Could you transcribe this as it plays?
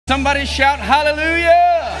Somebody shout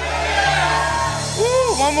hallelujah.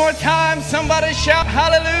 Woo, one more time. Somebody shout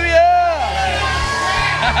hallelujah.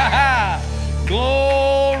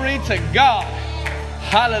 Glory to God.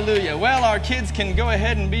 Hallelujah. Well, our kids can go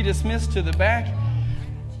ahead and be dismissed to the back.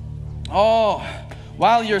 Oh,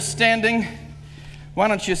 while you're standing, why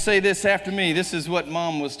don't you say this after me? This is what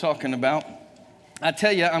Mom was talking about. I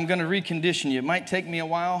tell you, I'm going to recondition you. It might take me a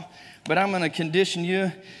while, but I'm going to condition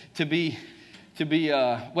you to be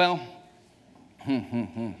well,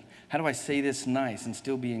 how do I say this nice and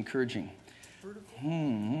still be encouraging?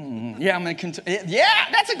 Yeah,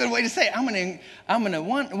 that's a good way to say it. I'm gonna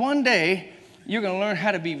one day you're gonna learn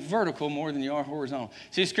how to be vertical more than you are horizontal.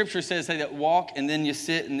 See, Scripture says that walk and then you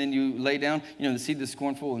sit and then you lay down. You know, the seed of the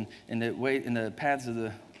scornful and the way in the paths of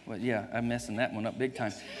the. Well, yeah, I'm messing that one up big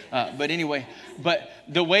time. But anyway,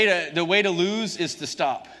 the way to lose is to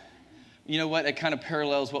stop. You know what? It kind of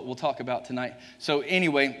parallels what we'll talk about tonight. So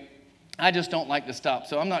anyway, I just don't like to stop.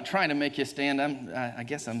 So I'm not trying to make you stand. I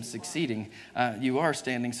guess I'm succeeding. You are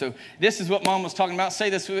standing. So this is what Mom was talking about.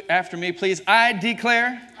 Say this after me, please. I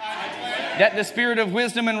declare that the spirit of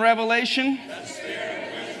wisdom and revelation.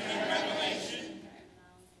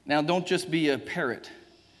 Now, don't just be a parrot,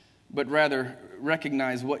 but rather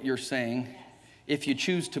recognize what you're saying. If you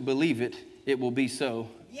choose to believe it, it will be so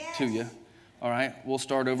to you. All right, we'll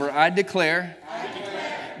start over. I declare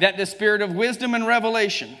that the spirit of wisdom and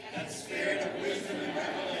revelation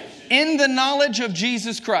in the knowledge of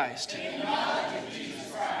Jesus Christ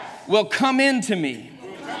will come into me.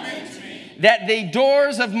 That the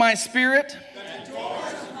doors of my spirit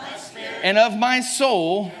and of my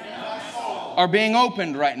soul are being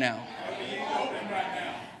opened right now.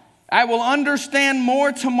 I will understand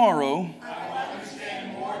more tomorrow.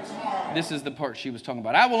 This is the part she was talking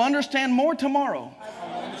about. I will understand more tomorrow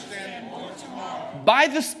by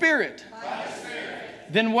the Spirit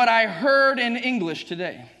than what I heard in English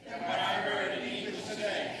today.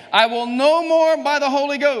 I will know more by the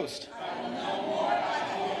Holy Ghost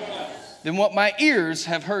than what my ears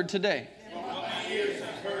have heard today.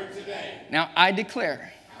 Now I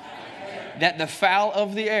declare that the fowl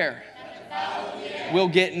of the air will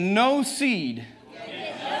get no seed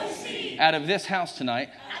out of this house tonight.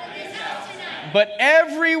 But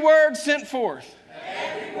every word sent forth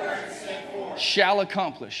shall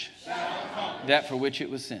accomplish that for which it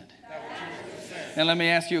was sent. Now let me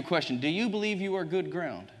ask you a question. Do you believe you are good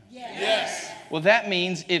ground? Yes. Well, that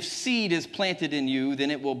means if seed is planted in you, then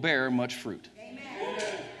it will bear much fruit. Amen.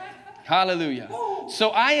 Hallelujah.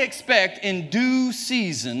 So I expect in due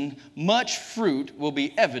season, much fruit will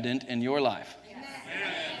be evident in your life. Amen.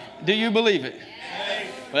 Do you believe it? Yes.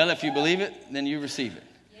 Well, if you believe it, then you receive it.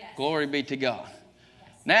 Glory be to God.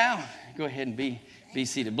 Now, go ahead and be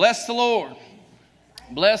seated. Bless the Lord.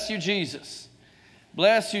 Bless you, Jesus.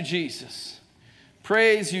 Bless you, Jesus.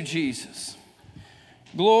 Praise you, Jesus.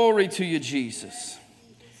 Glory to you, Jesus.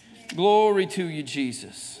 Glory to you,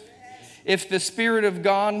 Jesus. If the Spirit of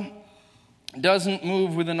God doesn't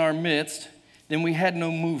move within our midst, then we had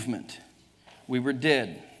no movement. We were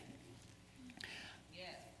dead.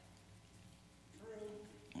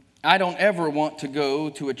 I don't ever want to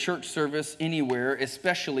go to a church service anywhere,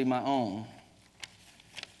 especially my own,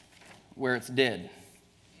 where it's dead,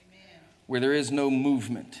 where there is no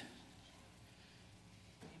movement.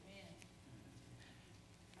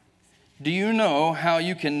 Do you know how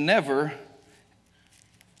you can never,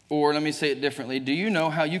 or let me say it differently, do you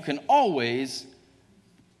know how you can always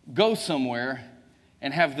go somewhere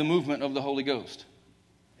and have the movement of the Holy Ghost?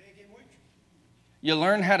 You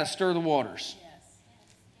learn how to stir the waters.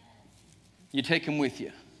 You take them with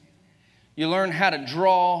you. You learn how to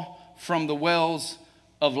draw from the wells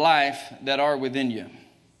of life that are within you.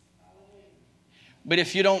 But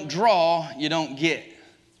if you don't draw, you don't get.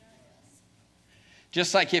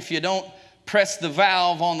 Just like if you don't press the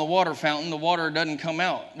valve on the water fountain, the water doesn't come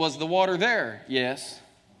out. Was the water there? Yes.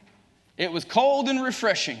 It was cold and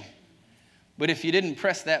refreshing. But if you didn't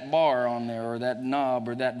press that bar on there or that knob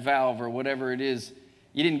or that valve or whatever it is,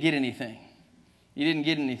 you didn't get anything. You didn't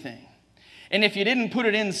get anything. And if you didn't put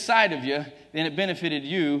it inside of you, then it benefited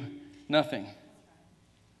you nothing.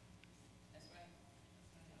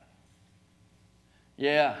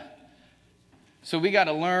 Yeah. So we got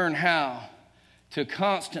to learn how to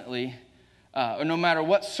constantly, no matter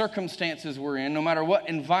what circumstances we're in, no matter what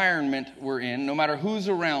environment we're in, no matter who's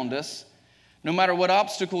around us, no matter what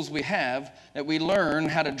obstacles we have, that we learn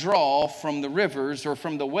how to draw from the rivers or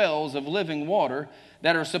from the wells of living water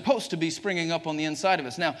that are supposed to be springing up on the inside of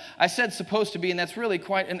us. Now, I said supposed to be, and that's really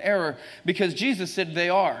quite an error because Jesus said they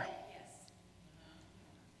are.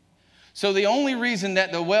 So the only reason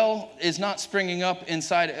that the well is not springing up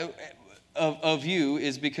inside of you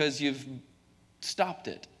is because you've stopped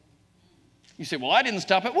it. You say, well, I didn't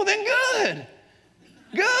stop it. Well, then good.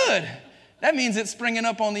 Good. That means it's springing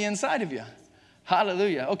up on the inside of you.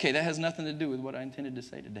 Hallelujah. Okay, that has nothing to do with what I intended to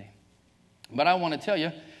say today. But I want to tell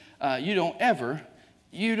you, you don't ever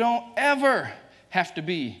have to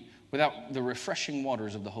be without the refreshing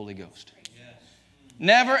waters of the Holy Ghost.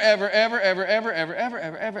 Never, ever, ever, ever, ever, ever, ever,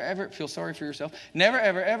 ever, ever, ever feel sorry for yourself. Never,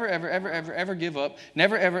 ever, ever, ever, ever, ever, ever give up.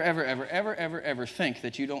 Never, ever, ever, ever, ever, ever, ever think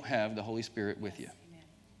that you don't have the Holy Spirit with you.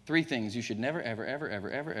 3 things you should never, ever, ever, ever,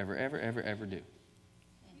 ever, ever, ever, ever, ever do.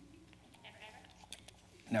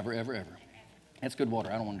 Never, ever, ever. That's good water.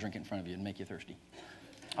 I don't want to drink it in front of you and make you thirsty.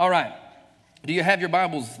 All right. Do you have your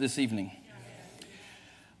Bibles this evening?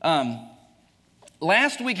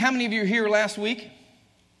 Last week, how many of you were here last week?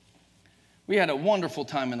 We had a wonderful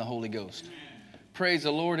time in the Holy Ghost. Praise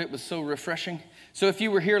the Lord. It was so refreshing. So if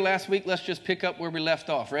you were here last week, let's just pick up where we left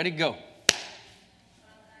off. Ready? Go.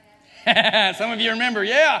 Some of you remember.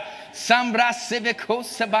 Yeah. Sambra seveko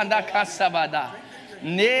sabanda kasabada.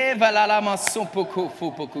 Ne valalama sompoko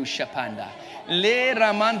fupoku shapanda. Le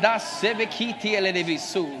ramanda sevekiti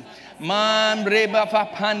elevisu. Mambreba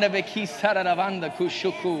papanda veki sararavanda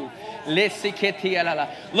kushuku. Le siketi alala.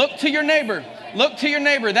 Look to your neighbor. Look to your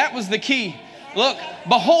neighbor. That was the key. Look,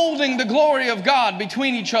 beholding the glory of God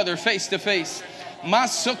between each other face to face.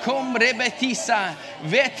 Masokom rebetisa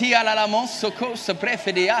veti alalamosoko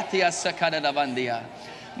saprefediatia sakadadavandia.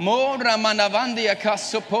 Mora manavandia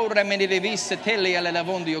kasopora menedevisa tele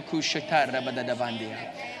alavondio kushatara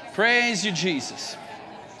badadavandia. Praise you, Jesus.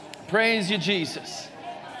 Praise you, Jesus.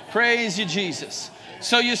 Praise you, Jesus.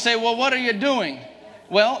 So you say, well, what are you doing?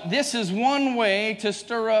 Well, this is one way to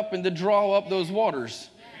stir up and to draw up those waters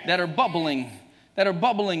that are bubbling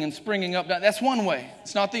and springing up. That's one way.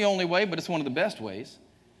 It's not the only way, but it's one of the best ways.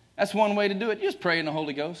 That's one way to do it. Just pray in the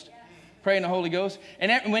Holy Ghost. Pray in the Holy Ghost.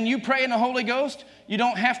 And when you pray in the Holy Ghost, you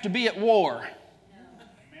don't have to be at war.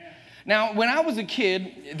 Now, when I was a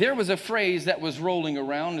kid, there was a phrase that was rolling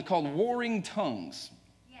around called warring tongues.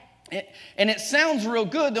 And it sounds real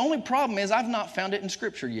good. The only problem is I've not found it in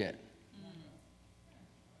Scripture yet.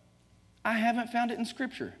 I haven't found it in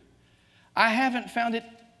Scripture. I haven't found it.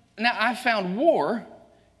 Now, I've found war,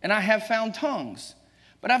 and I have found tongues.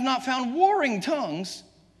 But I've not found warring tongues,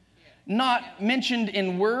 not mentioned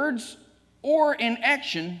in words or in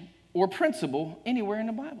action or principle anywhere in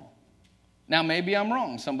the Bible. Now, maybe I'm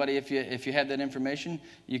wrong. Somebody, if you have that information,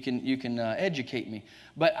 you can educate me.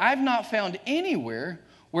 But I've not found anywhere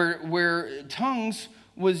where tongues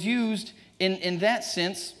was used in that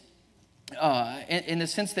sense, in the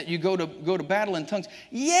sense that you go to battle in tongues.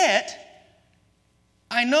 Yet,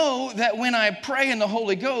 I know that when I pray in the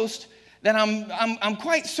Holy Ghost, that I'm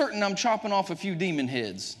quite certain I'm chopping off a few demon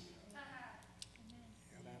heads.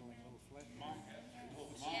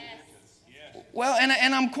 Well,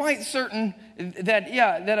 and I'm quite certain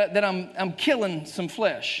that I'm killing some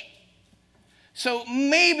flesh. So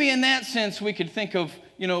maybe in that sense we could think of,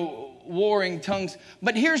 warring tongues.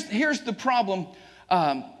 But here's the problem.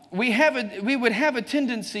 We would have a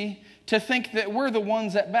tendency to think that we're the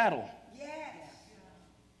ones at battle.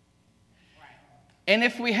 And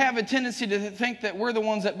if we have a tendency to think that we're the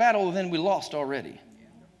ones at battle, then we lost already.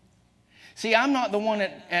 See, I'm not the one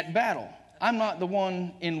at battle. I'm not the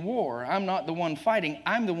one in war. I'm not the one fighting.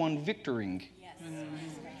 I'm the one victoring. Yes.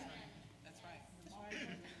 That's right.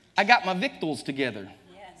 I got my victuals together.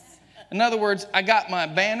 Yes. In other words, I got my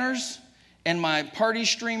banners and my party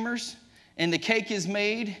streamers, and the cake is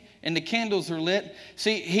made and the candles are lit.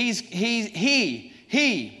 See, he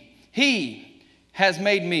has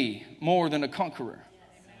made me more than a conqueror.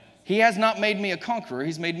 He has not made me a conqueror.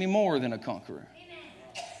 He's made me more than a conqueror.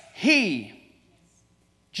 He,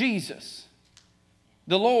 Jesus,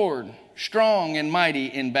 the Lord, strong and mighty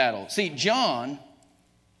in battle. See, John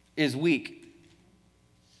is weak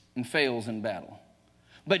and fails in battle.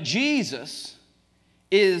 But Jesus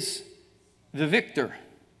is the victor.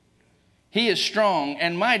 He is strong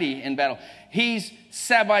and mighty in battle. He's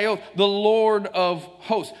Sabaoth, the Lord of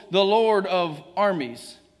hosts, the Lord of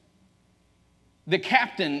armies. The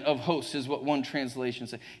captain of hosts is what one translation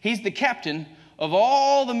says. He's the captain of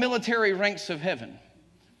all the military ranks of heaven.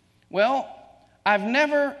 Well, I've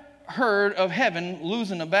never heard of heaven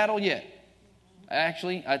losing a battle yet.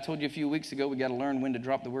 Actually, I told you a few weeks ago we got to learn when to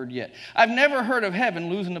drop the word yet. I've never heard of heaven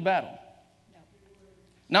losing a battle.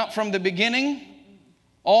 Not from the beginning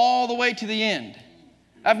all the way to the end.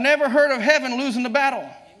 I've never heard of heaven losing a battle.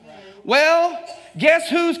 Well, guess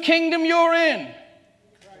whose kingdom you're in?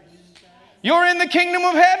 You're in the kingdom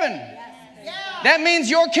of heaven. That means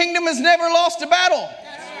your kingdom has never lost a battle.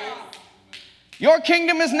 Your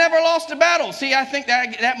kingdom has never lost a battle. See, I think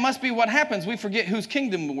that must be what happens. We forget whose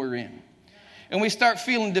kingdom we're in. And we start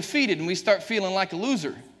feeling defeated and we start feeling like a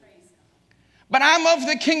loser. But I'm of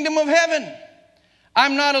the kingdom of heaven.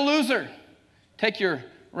 I'm not a loser. Take your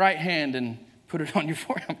right hand and put it on your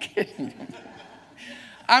forehead. I'm kidding.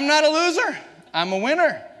 I'm not a loser. I'm a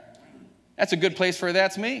winner. That's a good place for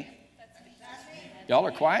that's me. Y'all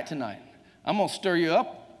are quiet tonight. I'm going to stir you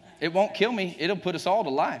up. It won't kill me. It'll put us all to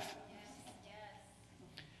life.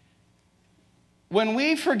 When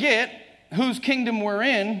we forget whose kingdom we're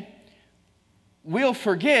in, we'll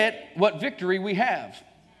forget what victory we have.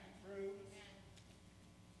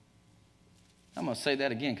 I'm going to say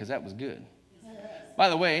that again because that was good. By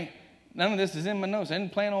the way, none of this is in my notes. I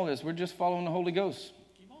didn't plan all this. We're just following the Holy Ghost.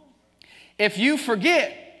 If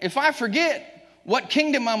I forget what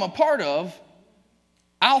kingdom I'm a part of,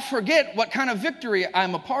 I'll forget what kind of victory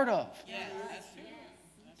I'm a part of.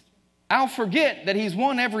 I'll forget that he's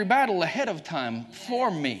won every battle ahead of time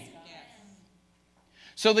for me.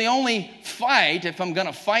 So the only fight, if I'm going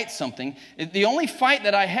to fight something, the only fight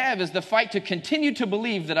that I have is the fight to continue to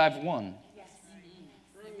believe that I've won.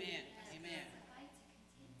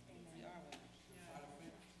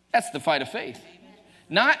 That's the fight of faith.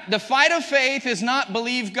 The fight of faith is not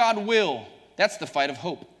believe God will. That's the fight of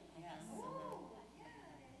hope.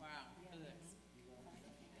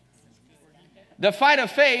 The fight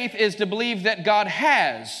of faith is to believe that God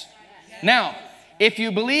has. Now, if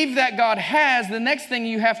you believe that God has, the next thing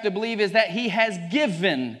you have to believe is that he has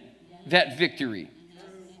given that victory.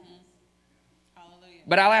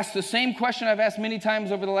 But I'll ask the same question I've asked many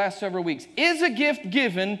times over the last several weeks. Is a gift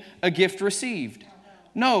given a gift received?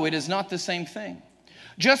 No, it is not the same thing.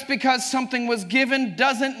 Just because something was given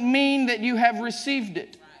doesn't mean that you have received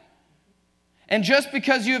it. And just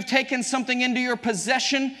because you have taken something into your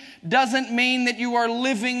possession doesn't mean that you are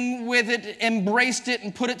living with it, embraced it,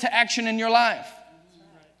 and put it to action in your life.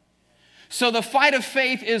 So the fight of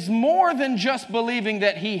faith is more than just believing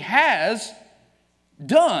that he has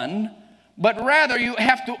done, but rather you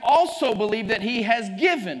have to also believe that he has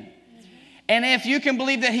given. And if you can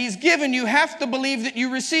believe that he's given, you have to believe that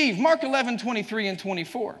you receive. Mark 11:23 and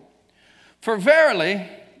 24. For verily,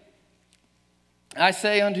 I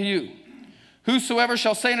say unto you, whosoever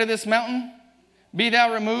shall say unto this mountain, be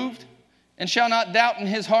thou removed, and shall not doubt in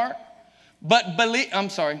his heart, but believe,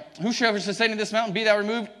 whosoever shall say unto this mountain, be thou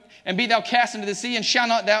removed, and be thou cast into the sea, and shall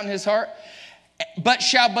not doubt in his heart, but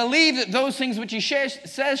shall believe that those things which he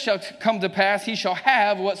says shall come to pass, he shall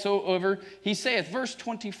have whatsoever he saith. Verse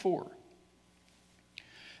 24.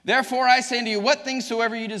 Therefore I say unto you, what things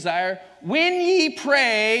soever you desire, when ye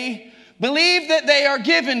pray, believe that they are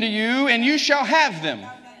given to you, and you shall have them.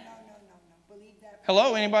 No.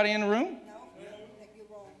 Hello, anybody in the room? No, you're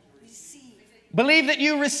wrong. Receive. Believe that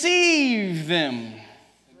you receive them,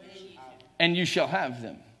 and you shall have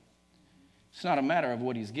them. It's not a matter of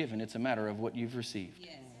what he's given. It's a matter of what you've received.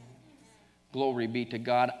 Yes. Glory be to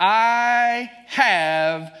God. I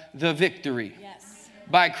have the victory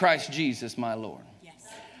by Christ Jesus, my Lord. Yes.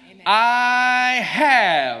 Amen. I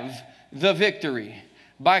have the victory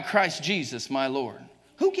by Christ Jesus, my Lord.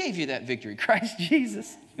 Who gave you that victory? Christ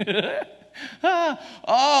Jesus.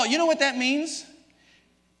 Oh, you know what that means?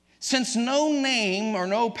 Since no name or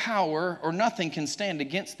no power or nothing can stand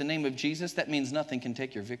against the name of Jesus, that means nothing can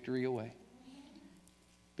take your victory away.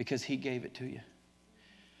 Because he gave it to you.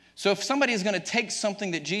 So if somebody is going to take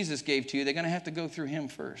something that Jesus gave to you, they're going to have to go through him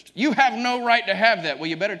first. You have no right to have that. Well,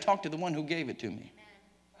 you better talk to the one who gave it to me.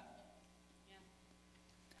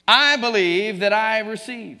 I believe that I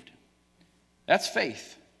received. That's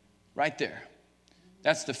faith right there.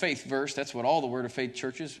 That's the faith verse. That's what all the Word of Faith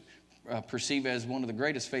churches perceive as one of the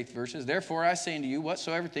greatest faith verses. Therefore I say unto you,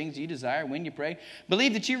 whatsoever things ye desire when you pray,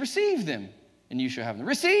 believe that ye receive them, and you shall have them.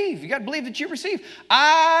 Receive. You got to believe that you receive.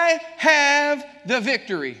 I have the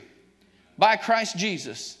victory by Christ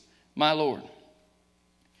Jesus, my Lord.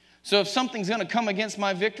 So if something's going to come against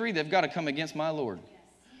my victory, they've got to come against my Lord,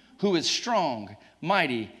 who is strong,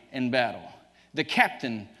 mighty in battle, the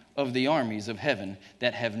captain of the armies of heaven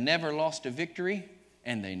that have never lost a victory,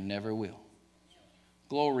 and they never will.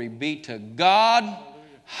 Glory be to God.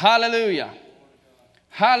 Hallelujah.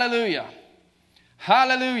 Hallelujah.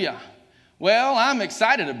 Hallelujah. Well, I'm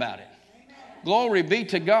excited about it. Glory be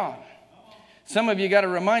to God. Some of you got to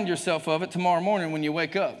remind yourself of it tomorrow morning when you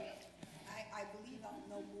wake up. I believe I'll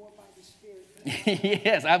know more by the Spirit.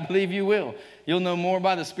 Yes, I believe you will. You'll know more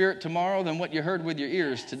by the Spirit tomorrow than what you heard with your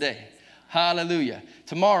ears today. Hallelujah.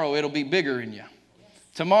 Tomorrow it'll be bigger in you.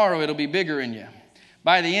 Tomorrow it'll be bigger in you.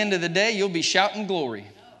 By the end of the day, you'll be shouting glory.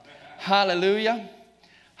 Hallelujah.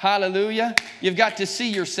 Hallelujah. You've got to see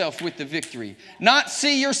yourself with the victory. Not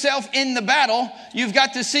see yourself in the battle. You've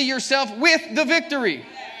got to see yourself with the victory.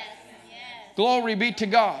 Glory be to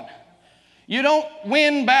God. You don't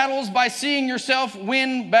win battles by seeing yourself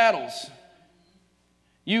win battles.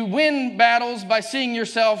 You win battles by seeing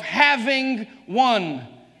yourself having won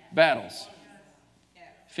battles.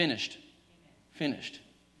 Finished. Finished.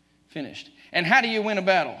 Finished. And how do you win a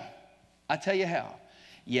battle? I tell you how.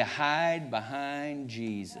 You hide behind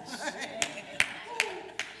Jesus.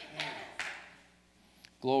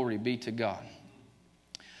 Glory be to God.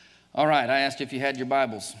 All right, I asked if you had your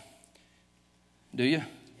Bibles. Do you?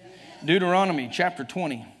 Deuteronomy chapter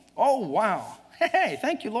 20. Oh, wow. Hey,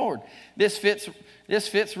 thank you, Lord. This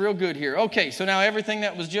fits real good here. Okay, so now everything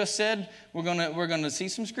that was just said, we're gonna see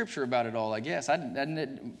some scripture about it all, I guess.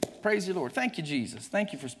 Praise the Lord. Thank you, Jesus.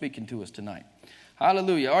 Thank you for speaking to us tonight.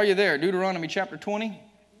 Hallelujah. Are you there? Deuteronomy chapter 20.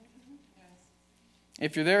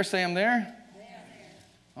 If you're there, say I'm there.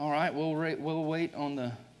 All right, we'll wait on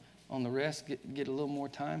the rest. Get a little more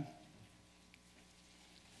time.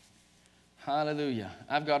 Hallelujah.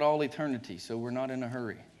 I've got all eternity, so we're not in a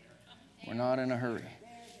hurry. We're not in a hurry.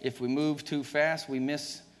 If we move too fast, we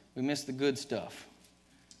miss the good stuff.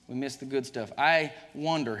 We miss the good stuff. I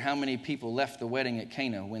wonder how many people left the wedding at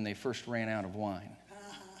Cana when they first ran out of wine,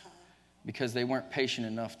 because they weren't patient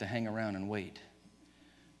enough to hang around and wait.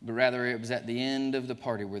 But rather it was at the end of the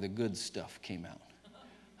party where the good stuff came out.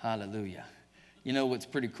 Hallelujah. You know what's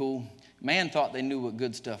pretty cool? Man thought they knew what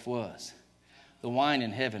good stuff was. The wine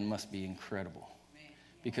in heaven must be incredible,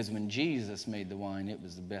 because when Jesus made the wine, it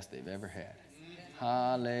was the best they've ever had.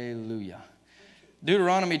 Hallelujah.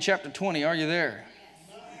 Deuteronomy chapter 20, are you there?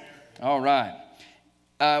 All right.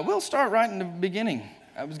 We'll start right in the beginning.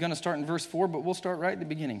 I was going to start in verse 4, but we'll start right at the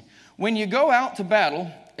beginning. When you go out to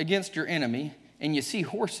battle against your enemy, and you see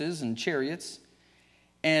horses and chariots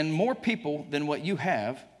and more people than what you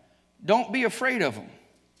have, don't be afraid of them.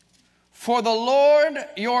 For the Lord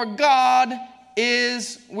your God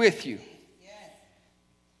is with you.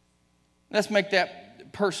 Let's make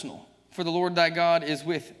that personal. For the Lord thy God is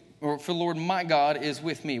with, or for the Lord my God is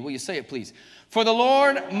with me. Will you say it, please? For the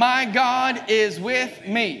Lord my God is with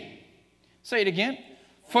me. Say it again.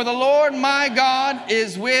 For the Lord my God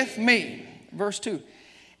is with me. Verse 2.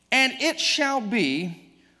 And it shall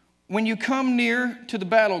be, when you come near to the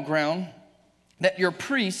battleground, that your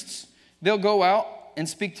priests, they'll go out and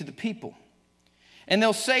speak to the people. And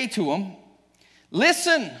they'll say to them,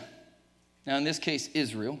 listen. Now, in this case,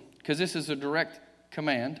 Israel, because this is a direct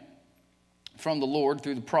command from the Lord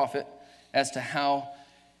through the prophet as to how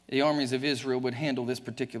the armies of Israel would handle this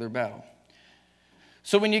particular battle.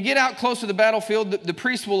 So when you get out close to the battlefield, the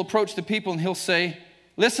priest will approach the people and he'll say,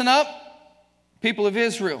 listen up, people of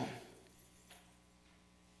Israel.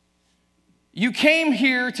 You came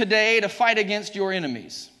here today to fight against your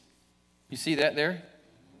enemies. You see that there?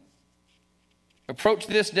 Approach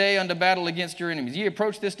this day unto battle against your enemies. You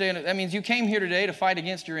approach this day, that means you came here today to fight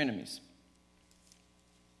against your enemies.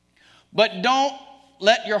 But don't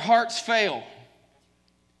let your hearts fail.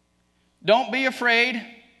 Don't be afraid.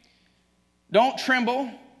 Don't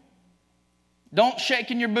tremble. Don't shake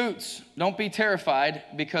in your boots. Don't be terrified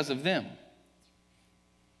because of them.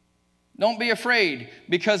 Don't be afraid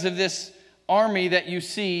because of this army that you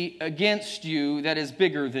see against you that is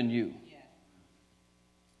bigger than you.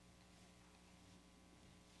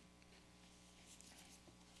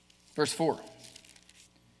 Verse 4.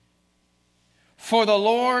 For the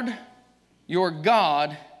Lord your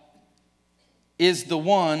God is the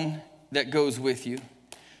one that goes with you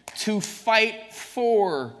to fight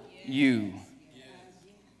for you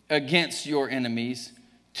against your enemies,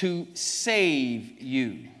 to save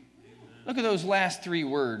you. Look at those last three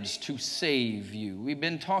words, to save you. We've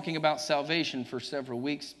been talking about salvation for several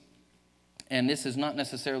weeks, and this is not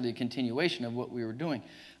necessarily a continuation of what we were doing.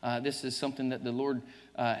 This is something that the Lord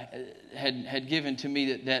had given to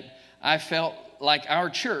me that I felt like our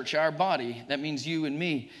church, our body, that means you and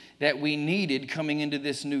me, that we needed coming into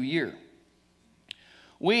this new year.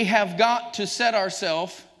 We have got to set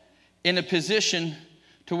ourselves in a position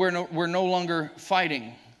to where we're no longer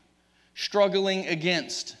fighting, struggling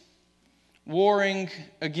against, warring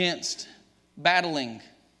against, battling.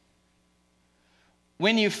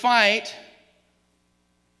 When you fight,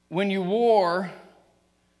 when you war,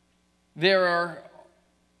 there are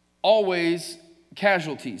always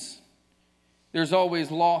casualties. There's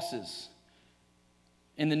always losses.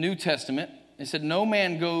 In the New Testament, it said, no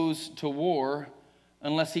man goes to war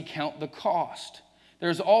unless he count the cost.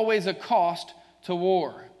 There's always a cost to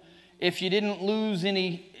war. If you didn't lose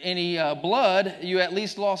any blood, you at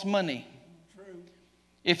least lost money. True.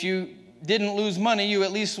 If you didn't lose money, you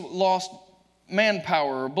at least lost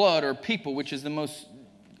manpower or blood or people, which is the most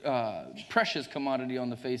precious commodity on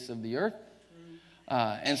the face of the earth.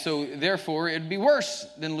 And so, therefore, it'd be worse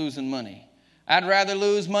than losing money. I'd rather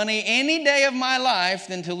lose money any day of my life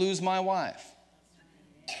than to lose my wife.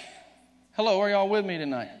 Hello, are y'all with me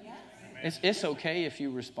tonight? It's okay if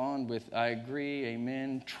you respond with, I agree,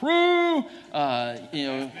 amen, true, shut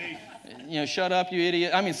up, you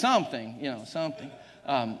idiot. I mean, something.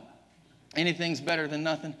 Anything's better than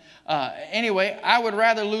nothing. Anyway, I would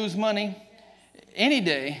rather lose money any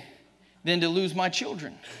day than to lose my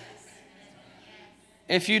children.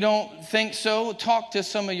 If you don't think so, talk to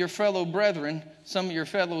some of your fellow brethren, some of your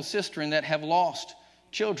fellow sistren that have lost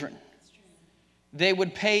children. They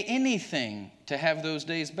would pay anything to have those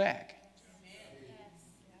days back.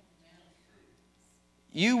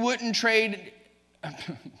 You wouldn't trade,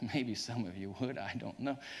 maybe some of you would, I don't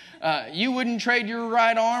know. You wouldn't trade your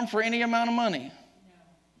right arm for any amount of money.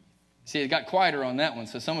 See, it got quieter on that one,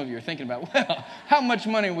 so some of you are thinking about, well, how much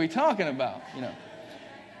money are we talking about?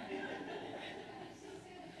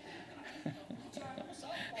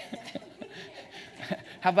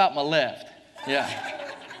 How about my left? Yeah.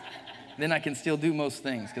 Then I can still do most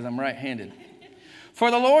things because I'm right-handed.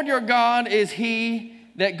 For the Lord your God is he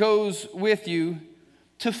that goes with you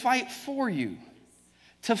to fight for you.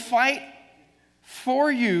 To fight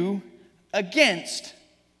for you against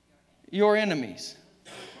your enemies.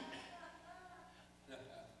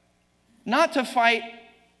 Not to fight.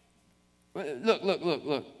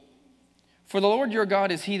 Look. For the Lord your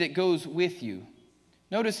God is he that goes with you.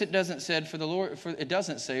 Notice it doesn't say for the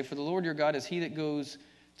Lord your God is he that goes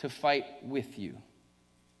to fight with you.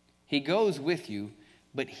 He goes with you,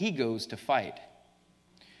 but he goes to fight.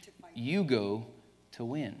 You go to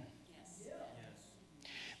win.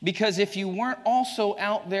 Because if you weren't also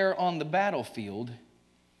out there on the battlefield,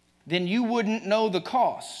 then you wouldn't know the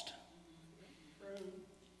cost.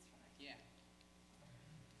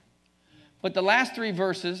 But the last three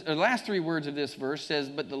words of this verse says,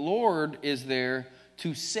 but the Lord is there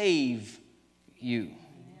to save you.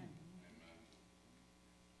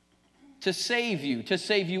 To save you. To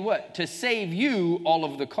save you what? To save you all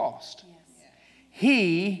of the cost.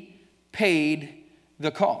 He paid the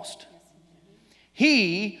cost.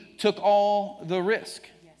 He took all the risk.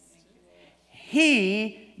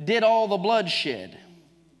 He did all the bloodshed.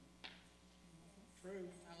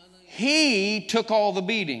 He took all the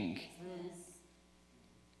beating.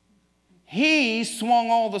 He swung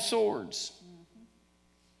all the swords.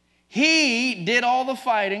 He did all the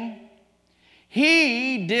fighting.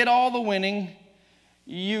 He did all the winning.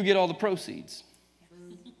 You get all the proceeds.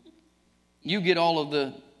 You get all of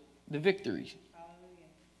the victories.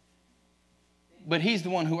 But he's the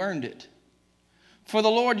one who earned it. For the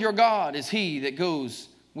Lord your God is he that goes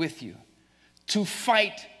with you to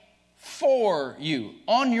fight for you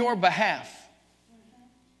on your behalf.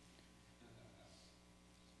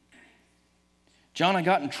 John, I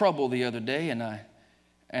got in trouble the other day, and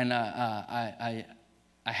I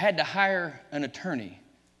had to hire an attorney.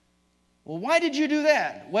 Well, why did you do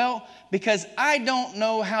that? Well, because I don't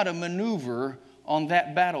know how to maneuver on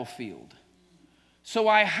that battlefield. So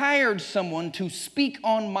I hired someone to speak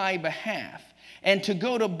on my behalf and to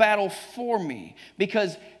go to battle for me,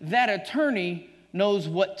 because that attorney knows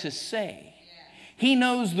what to say. He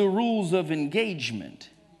knows the rules of engagement.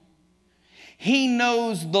 He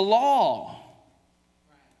knows the law.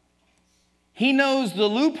 He knows the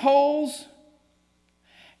loopholes,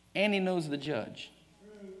 and he knows the judge.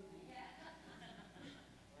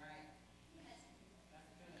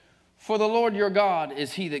 For the Lord your God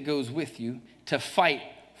is he that goes with you to fight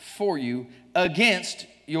for you against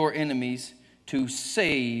your enemies, to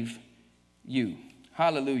save you.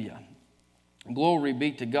 Hallelujah. Glory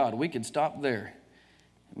be to God. We could stop there.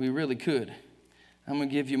 We really could. I'm going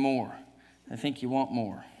to give you more. I think you want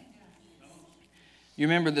more. You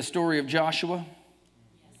remember the story of Joshua?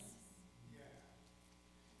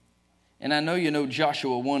 And I know you know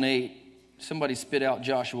Joshua 1:8. Somebody spit out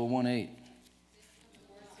Joshua 1:8.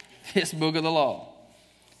 This book of the law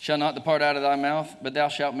shall not depart out of thy mouth, but thou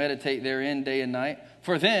shalt meditate therein day and night.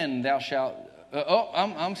 For then thou shalt...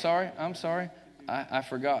 I'm sorry. I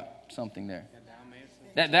forgot something there.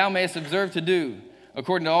 That thou mayest observe to do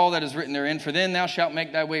according to all that is written therein. For then thou shalt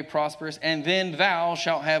make thy way prosperous, and then thou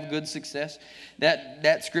shalt have good success.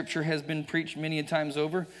 That scripture has been preached many times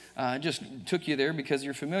over. I just took you there because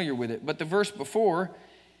you're familiar with it. But the verse before,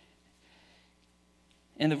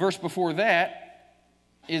 and the verse before that,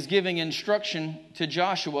 is giving instruction to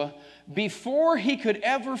Joshua before he could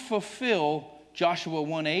ever fulfill Joshua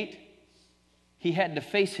 1:8. he had to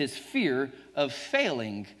face his fear of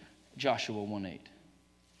failing Joshua 1:8.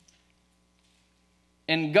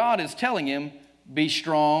 And God is telling him, be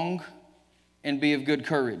strong and be of good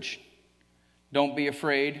courage. Don't be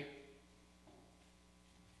afraid.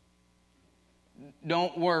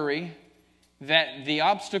 Don't worry that the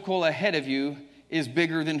obstacle ahead of you is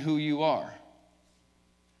bigger than who you are.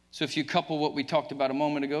 So if you couple what we talked about a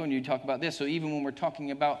moment ago and you talk about this, so even when we're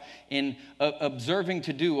talking about in observing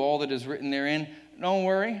to do all that is written therein, don't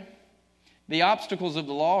worry. The obstacles of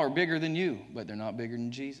the law are bigger than you, but they're not bigger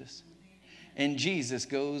than Jesus. And Jesus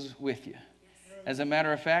goes with you. As a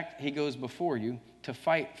matter of fact, he goes before you to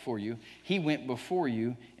fight for you. He went before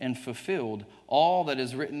you and fulfilled all that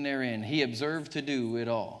is written therein. He observed to do it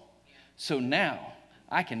all. So now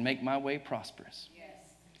I can make my way prosperous.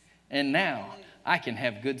 And now I can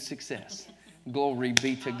have good success. Glory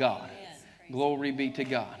be to God. Glory be to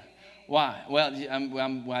God. Why? Well,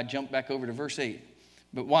 I jumped back over to verse 8.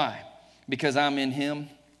 But why? Because I'm in him.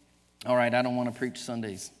 All right, I don't want to preach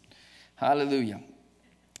Sundays. Hallelujah.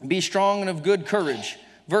 Be strong and of good courage.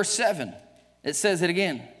 Verse 7, it says it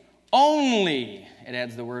again. Only, it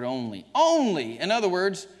adds the word only. Only. In other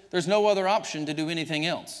words, there's no other option to do anything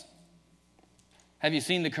else. Have you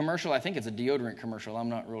seen the commercial? I think it's a deodorant commercial. I'm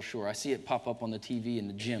not real sure. I see it pop up on the TV in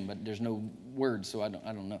the gym, but there's no words, so I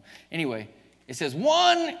don't know. Anyway, it says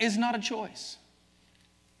one is not a choice.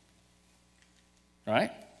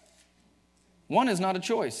 Right? One is not a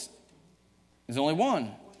choice. There's only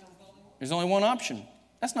one. There's only one option.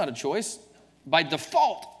 That's not a choice. By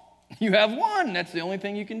default, you have one. That's the only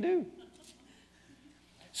thing you can do.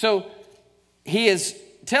 So he is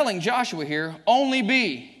telling Joshua here, only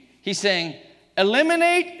be. He's saying,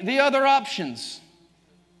 eliminate the other options.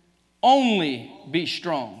 Only be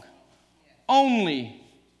strong. Only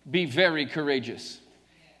be very courageous,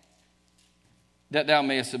 that thou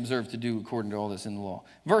mayest observe to do according to all this in the law.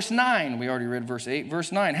 Verse 9, we already read verse 8.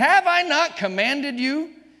 Verse 9, have I not commanded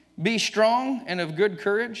you? Be strong and of good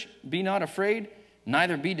courage. Be not afraid,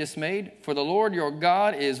 neither be dismayed. For the Lord your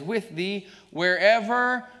God is with thee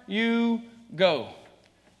wherever you go.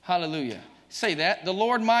 Hallelujah. Say that. The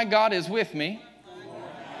Lord my God is with me.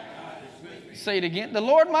 Say it again. The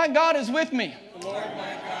Lord my God is with me. The Lord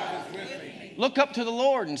my God is with me. Look up to the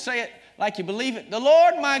Lord and say it like you believe it. The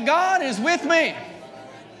Lord my God is with me.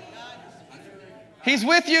 He's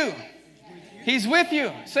with you. He's with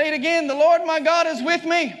you. Say it again. The Lord my God is with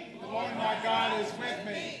me. The Lord my God is with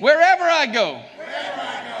me. Wherever I go. Wherever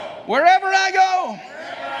I go. Wherever I go.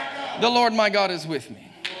 Wherever I go. The Lord my God is with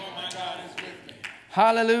me. The Lord my God is with me.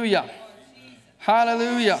 Hallelujah.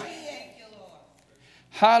 Hallelujah.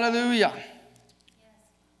 Hallelujah.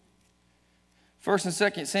 1st and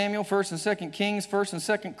 2nd Samuel, 1st and 2nd Kings, 1st and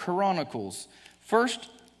 2nd Chronicles.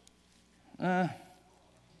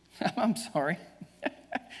 I'm sorry.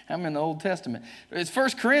 I'm in the Old Testament. It's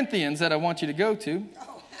 1 Corinthians that I want you to go to.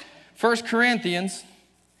 1 Corinthians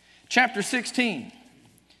chapter 16.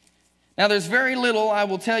 Now there's very little I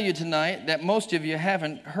will tell you tonight that most of you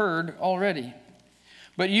haven't heard already.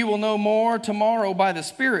 But you will know more tomorrow by the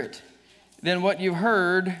Spirit than what you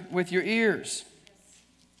heard with your ears.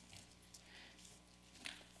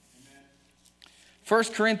 1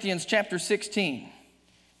 Corinthians chapter 16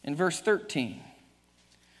 and verse 13.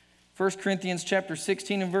 1 Corinthians chapter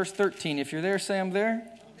 16 and verse 13. If you're there, say I'm there.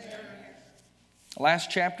 I'm there. Last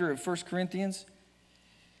chapter of 1 Corinthians.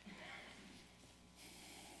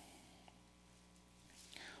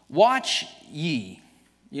 Watch ye.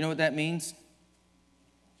 You know what that means?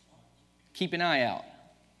 Keep an eye out.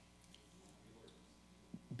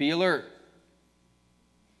 Be alert.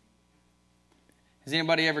 Has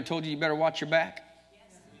anybody ever told you better watch your back?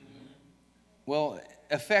 Yes. Well,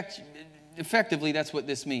 effectively, that's what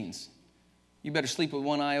this means. You better sleep with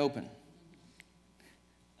one eye open.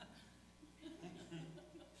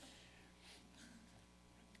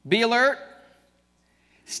 Be alert.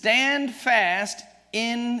 Stand fast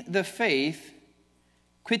in the faith.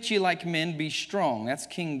 Quit ye like men, be strong. That's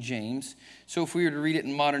King James. So if we were to read it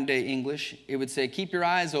in modern day English, it would say, keep your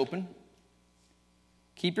eyes open.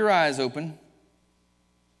 Keep your eyes open.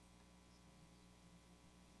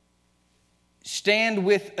 Stand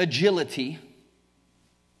with agility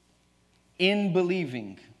in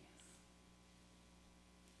believing.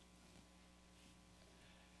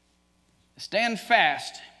 Stand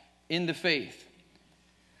fast in the faith.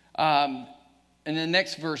 And the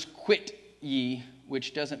next verse, quit ye,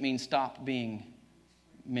 which doesn't mean stop being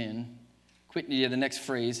men. Quit ye, the next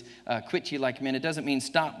phrase, quit ye like men. It doesn't mean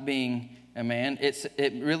stop being a man.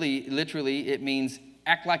 It really, literally, it means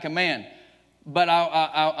act like a man. But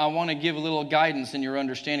I want to give a little guidance in your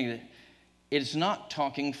understanding that it's not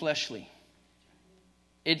talking fleshly.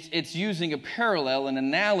 It's using a parallel, an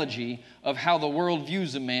analogy of how the world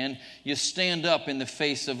views a man. You stand up in the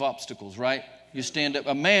face of obstacles, right? You stand up.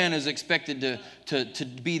 A man is expected to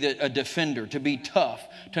be a defender, to be tough,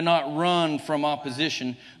 to not run from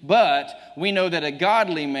opposition. But we know that a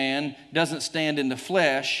godly man doesn't stand in the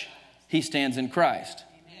flesh. He stands in Christ.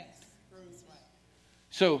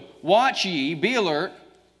 So watch ye, be alert,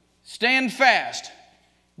 stand fast,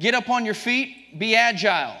 get up on your feet, be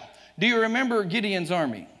agile. Do you remember Gideon's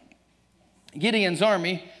army? Gideon's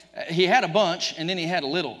army, he had a bunch and then he had a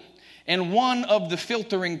little. And one of the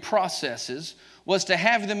filtering processes was to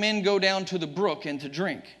have the men go down to the brook and to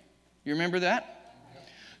drink. You remember that?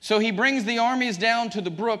 So he brings the armies down to the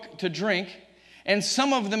brook to drink, and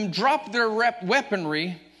some of them dropped their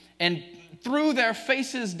weaponry and threw their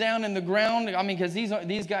faces down in the ground. I mean, because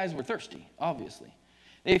these guys were thirsty, obviously.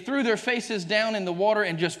 They threw their faces down in the water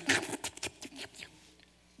and just...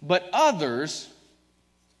 But others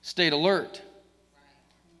stayed alert.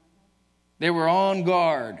 They were on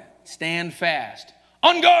guard. Stand fast.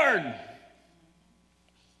 On guard!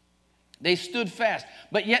 They stood fast,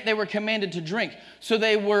 but yet they were commanded to drink. So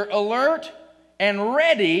they were alert and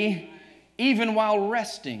ready even while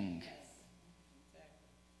resting.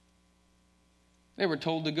 They were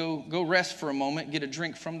told to go rest for a moment, get a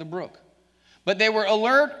drink from the brook. But they were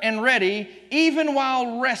alert and ready even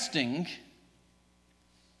while resting.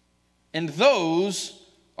 And those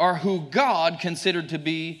are who God considered to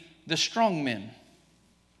be the strong men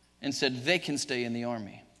and said they can stay in the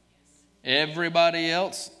army. Everybody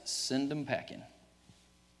else, send them packing.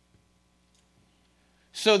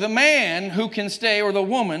 So the man who can stay, or the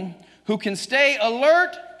woman who can stay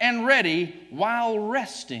alert and ready while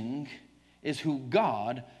resting, is who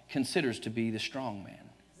God considers to be the strong man.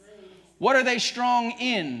 What are they strong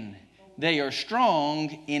in? They are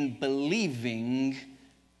strong in believing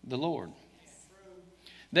the Lord.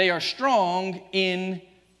 They are strong in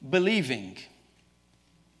believing.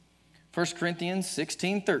 1 Corinthians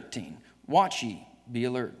 16:13. Watch ye, be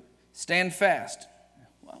alert. Stand fast.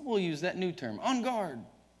 Well, we'll use that new term. On guard.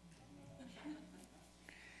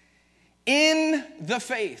 In the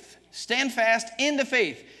faith. Stand fast in the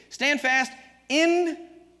faith. Stand fast in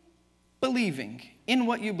believing. In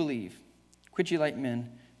what you believe. Quit ye like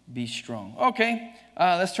men. Be strong. Okay,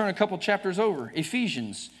 let's turn a couple chapters over.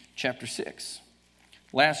 Ephesians chapter 6.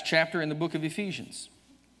 Last chapter in the book of Ephesians.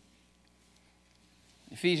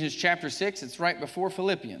 Ephesians chapter 6, it's right before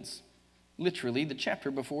Philippians. Literally the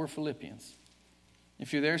chapter before Philippians.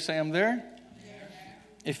 If you're there, say I'm there. Yeah.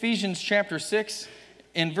 Ephesians chapter 6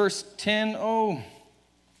 in verse 10. Oh.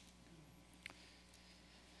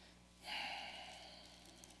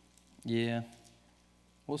 Yeah,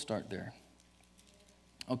 we'll start there.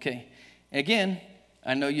 Okay, again,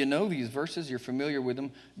 I know you know these verses, you're familiar with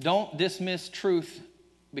them. Don't dismiss truth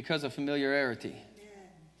because of familiarity.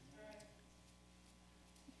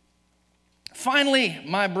 Finally,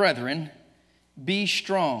 my brethren, be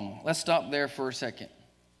strong. Let's stop there for a second.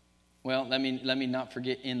 Well, let me not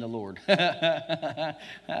forget in the Lord.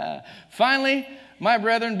 Finally, my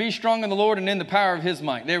brethren, be strong in the Lord and in the power of his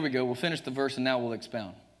might. There we go. We'll finish the verse and now we'll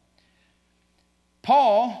expound.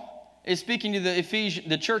 Paul is speaking to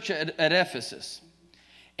the church at Ephesus.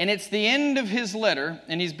 And it's the end of his letter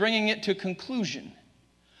and he's bringing it to conclusion.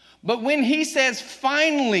 But when he says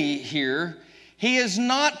finally here, he is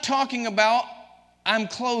not talking about I'm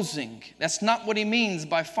closing. That's not what he means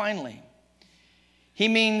by finally. He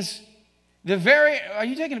means are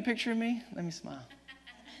you taking a picture of me? Let me smile.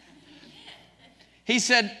 He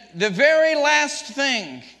said the very last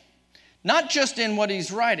thing, not just in what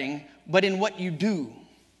he's writing, but in what you do.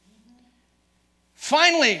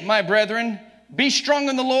 Finally, my brethren, be strong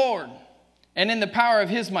in the Lord and in the power of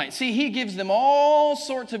his might. See, he gives them all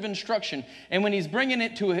sorts of instruction. And when he's bringing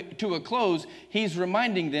it to a close, he's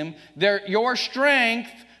reminding them that your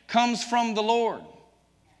strength comes from the Lord.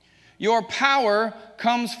 Your power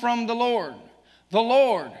comes from the Lord. The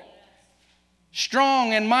Lord,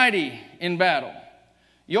 strong and mighty in battle.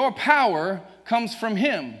 Your power comes from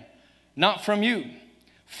him, not from you.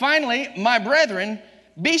 Finally, my brethren,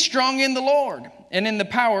 be strong in the Lord and in the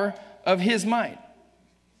power of his might.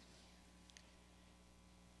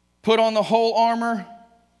 Put on the whole armor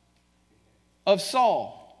of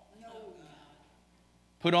Saul.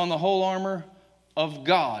 Put on the whole armor of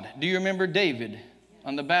God. Do you remember David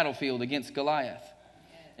on the battlefield against Goliath?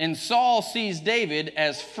 And Saul sees David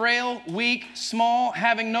as frail, weak, small,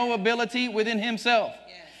 having no ability within himself.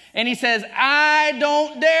 And he says, I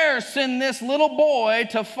don't dare send this little boy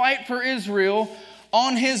to fight for Israel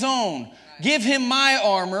on his own. Give him my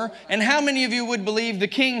armor. And how many of you would believe the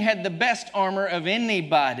king had the best armor of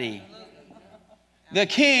anybody? The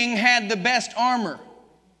king had the best armor.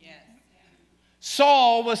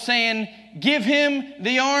 Saul was saying, give him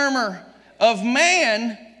the armor of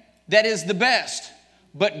man that is the best.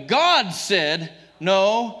 But God said,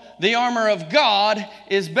 no, the armor of God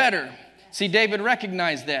is better. See, David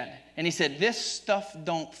recognized that. And he said, this stuff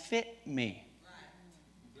don't fit me.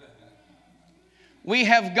 We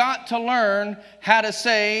have got to learn how to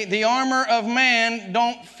say, the armor of man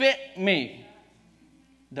don't fit me.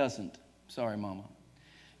 Doesn't. Sorry, Mama.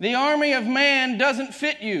 The armor of man doesn't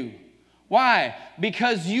fit you. Why?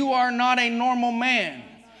 Because you are not a normal man.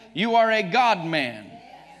 You are a God man.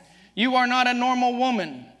 You are not a normal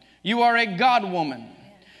woman. You are a God woman.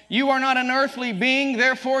 You are not an earthly being,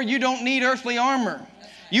 therefore you don't need earthly armor.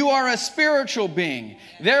 You are a spiritual being.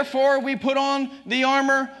 Therefore we put on the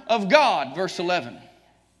armor of God, verse 11.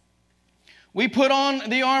 We put on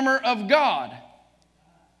the armor of God.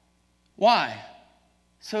 Why?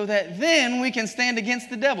 So that then we can stand against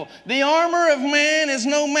the devil. The armor of man is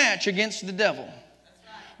no match against the devil.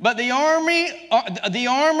 But the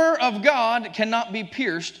armor of God cannot be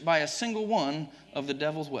pierced by a single one of the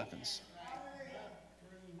devil's weapons.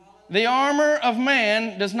 The armor of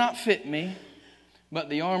man does not fit me, but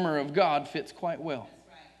the armor of God fits quite well.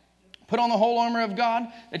 Put on the whole armor of God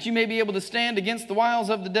that you may be able to stand against the wiles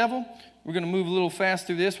of the devil. We're going to move a little fast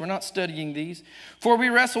through this. We're not studying these. For we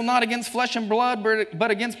wrestle not against flesh and blood,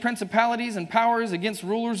 but against principalities and powers, against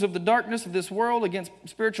rulers of the darkness of this world, against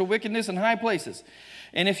spiritual wickedness in high places.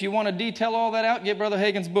 And if you want to detail all that out, get Brother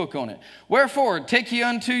Hagin's book on it. Wherefore, take ye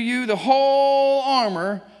unto you the whole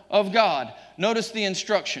armor of God. Notice the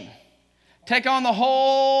instruction. Take on the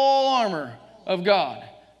whole armor of God.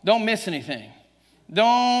 Don't miss anything.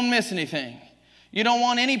 Don't miss anything. You don't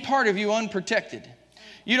want any part of you unprotected.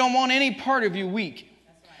 You don't want any part of you weak.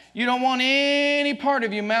 You don't want any part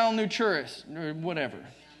of you malnourished or whatever,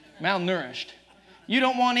 malnourished. You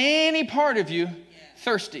don't want any part of you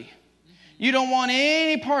thirsty. You don't want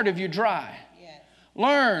any part of you dry.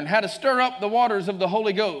 Learn how to stir up the waters of the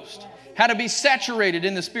Holy Ghost, how to be saturated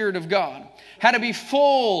in the Spirit of God, how to be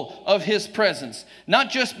full of His presence.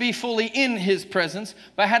 Not just be fully in His presence,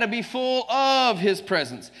 but how to be full of His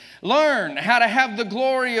presence. Learn how to have the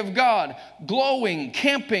glory of God glowing,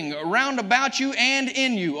 camping around about you and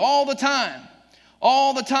in you all the time.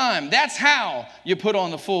 All the time. That's how you put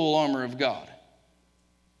on the full armor of God.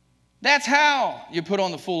 That's how you put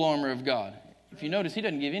on the full armor of God. If you notice, he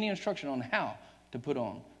doesn't give any instruction on how to put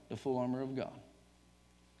on the full armor of God.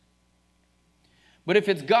 But if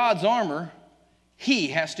it's God's armor, He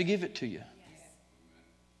has to give it to you.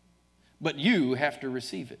 But you have to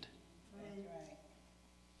receive it.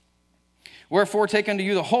 Wherefore take unto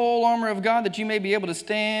you the whole armor of God, that you may be able to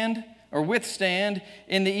stand or withstand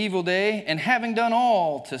in the evil day, and having done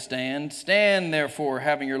all to stand, stand therefore,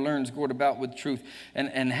 having your loins girded about with truth,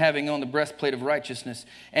 and having on the breastplate of righteousness,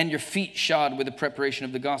 and your feet shod with the preparation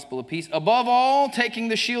of the gospel of peace. Above all, taking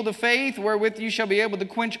the shield of faith, wherewith you shall be able to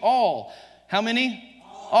quench all. How many?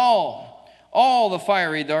 All the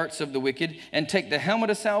fiery darts of the wicked, and take the helmet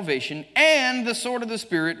of salvation and the sword of the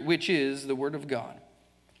Spirit, which is the word of God.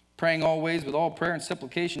 Praying always with all prayer and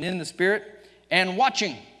supplication in the Spirit, and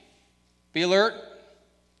watching. Be alert,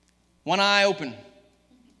 one eye open,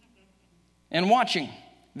 and watching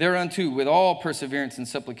thereunto with all perseverance and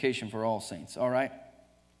supplication for all saints. All right?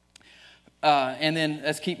 And then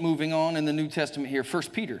let's keep moving on in the New Testament here. 1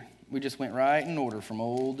 Peter. We just went right in order from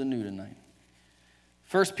old to new tonight.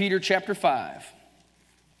 1 Peter chapter 5.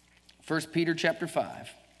 1 Peter chapter 5.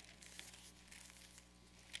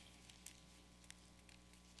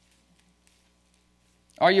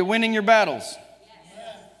 Are you winning your battles?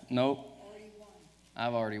 Yes. Nope.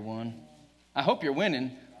 I've already won. I hope you're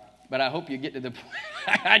winning, but I hope you get to the point.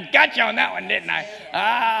 I got you on that one, didn't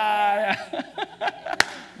I?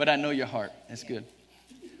 But I know your heart. That's good.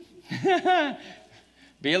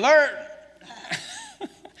 Be alert.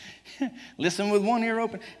 Listen with one ear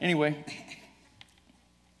open. Anyway.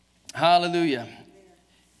 Hallelujah.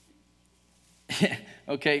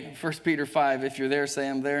 Okay, 1 Peter 5. If you're there, say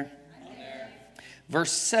I'm there. I'm there.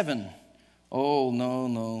 Verse 7. Oh,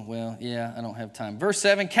 no. Well, yeah, I don't have time. Verse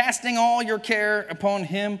 7, casting all your care upon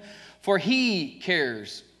Him, for He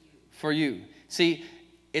cares for you. See,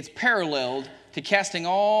 it's paralleled to casting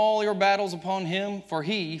all your battles upon Him, for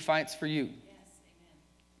He fights for you. Yes, amen.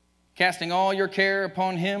 Casting all your care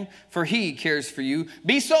upon Him, for He cares for you.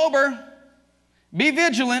 Be sober, be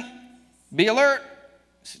vigilant, be alert,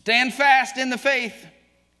 stand fast in the faith,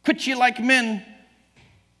 quit ye like men,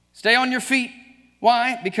 stay on your feet.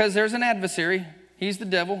 Why? Because there's an adversary. He's the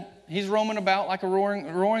devil. He's roaming about like a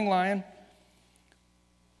roaring lion,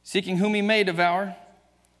 seeking whom he may devour.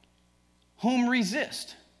 whom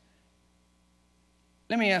resist.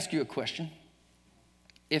 Let me ask you a question.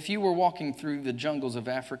 If you were walking through the jungles of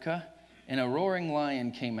Africa and a roaring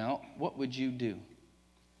lion came out, what would you do?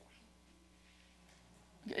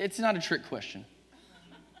 It's not a trick question.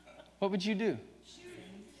 What would you do?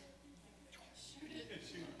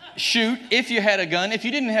 Shoot, if you had a gun. If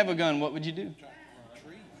you didn't have a gun, what would you do?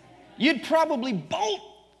 You'd probably bolt.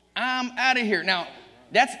 I'm out of here. Now,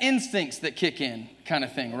 that's instincts that kick in kind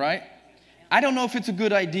of thing, right? I don't know if it's a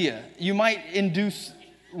good idea. You might induce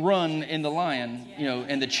run in the lion,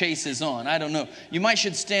 and the chase is on. I don't know. You might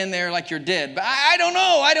should stand there like you're dead. But I don't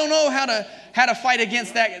know. I don't know how to fight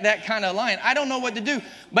against that kind of lion. I don't know what to do.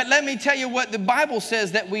 But let me tell you what the Bible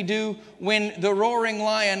says that we do when the roaring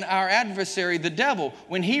lion, our adversary, the devil,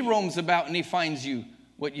 when he roams about and he finds you,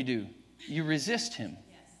 what you do? You resist him,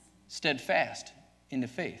 steadfast in the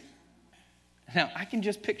faith. Now, I can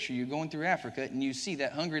just picture you going through Africa and you see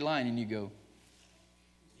that hungry lion and you go.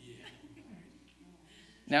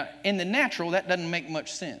 Now, in the natural, that doesn't make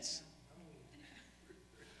much sense.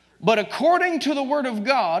 But according to the Word of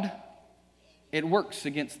God, it works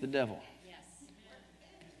against the devil.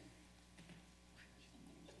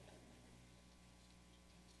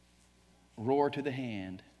 Roar to the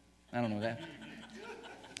hand. I don't know that.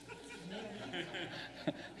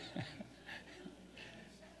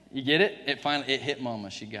 You get it? It hit Mama.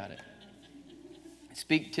 She got it.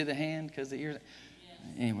 Speak to the hand because the ears.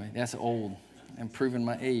 Anyway, that's old. I'm proving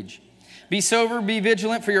my age. Be sober, be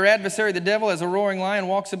vigilant, for your adversary, the devil, as a roaring lion,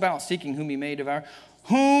 walks about, seeking whom he may devour.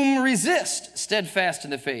 Whom resist, steadfast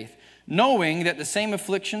in the faith, knowing that the same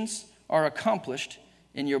afflictions are accomplished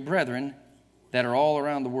in your brethren that are all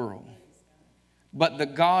around the world. But the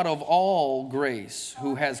God of all grace,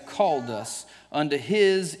 who has called us unto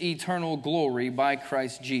his eternal glory by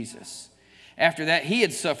Christ Jesus, after that he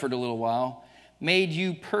had suffered a little while, make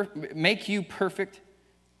you perfect,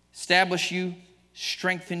 establish you,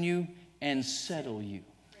 strengthen you, and settle you.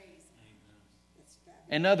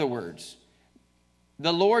 In other words,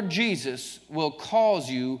 the Lord Jesus will cause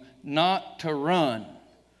you not to run,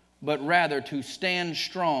 but rather to stand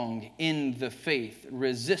strong in the faith,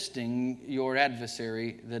 resisting your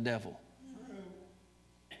adversary, the devil.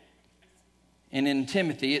 And in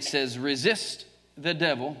Timothy, it says, resist the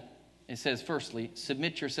devil. It says, firstly,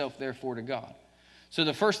 submit yourself therefore to God. So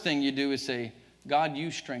the first thing you do is say, God, you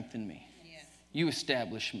strengthen me. Yes. You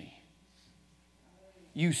establish me.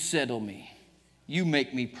 You settle me. You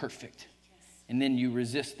make me perfect. Yes. And then you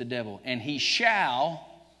resist the devil, and he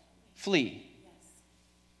shall flee. Yes.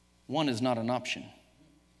 One is not an option.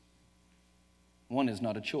 One is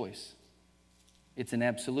not a choice. It's an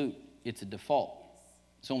absolute. It's a default.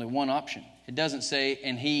 It's only one option. It doesn't say,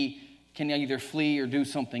 and he can either flee or do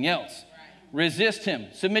something else. Resist him.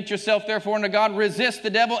 Submit yourself, therefore, unto God. Resist the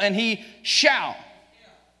devil, and he shall.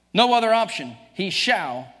 No other option. He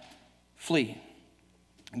shall flee.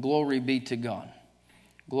 Glory be to God.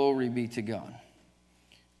 Glory be to God.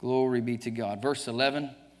 Glory be to God. Verse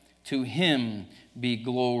 11. To him be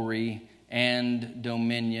glory and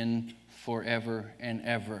dominion forever and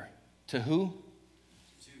ever. To who?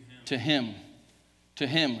 To him. To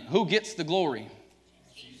him. Who gets the glory?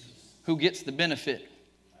 Jesus. Who gets the benefit?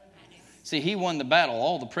 See, he won the battle.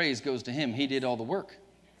 All the praise goes to him. He did all the work.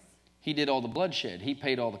 He did all the bloodshed. He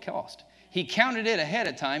paid all the cost. He counted it ahead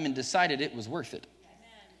of time and decided it was worth it.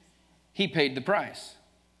 He paid the price.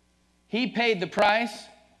 He paid the price.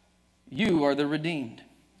 You are the redeemed.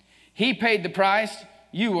 He paid the price.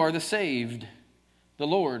 You are the saved. The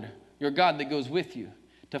Lord, your God that goes with you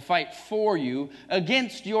to fight for you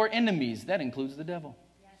against your enemies. That includes the devil.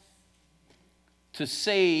 Yes. To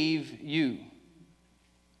save you.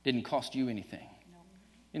 Didn't cost you anything. No.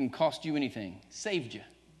 Didn't cost you anything. Saved you.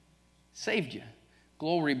 Saved you.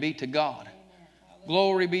 Glory be to God. Amen.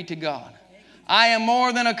 Glory be to God. I am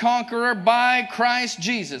more than a conqueror by Christ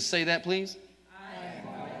Jesus. Say that, please.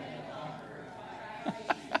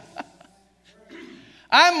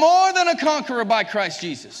 I am more than a conqueror by Christ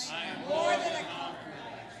Jesus. I'm more than a conqueror by Christ Jesus. I am more than a conqueror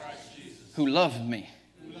by Christ Jesus. Who loved me.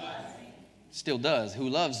 Who loves me. Still does. Who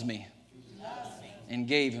loves me. Who loves me. And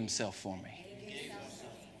gave himself for me.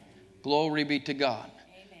 Glory be to God.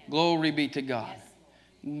 Amen. Glory be to God.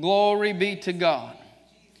 Yes. Glory be to God.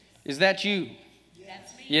 Is that you?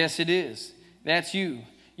 That's me. Yes, it is. That's you.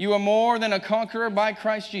 You are more than a conqueror by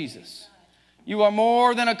Christ Jesus. You are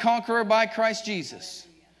more than a conqueror by Christ Jesus.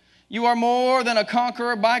 You are more than a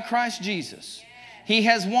conqueror by Christ Jesus. He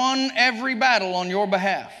has won every battle on your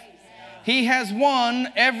behalf. He has won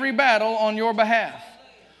every battle on your behalf.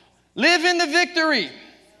 Live in the victory.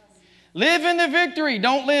 Live in the victory.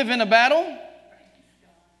 Don't live in a battle.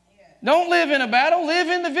 Don't live in a battle. Live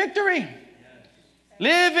in the victory.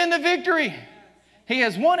 Live in the victory. He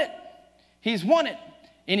has won it. He's won it.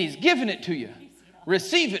 And He's given it to you.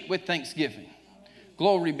 Receive it with thanksgiving.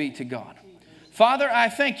 Glory be to God. Father, I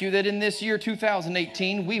thank you that in this year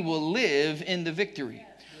 2018, we will live in the victory.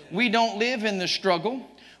 We don't live in the struggle.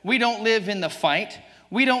 We don't live in the fight.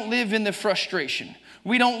 We don't live in the frustration.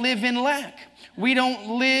 We don't live in lack. We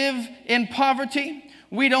don't live in poverty.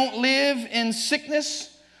 We don't live in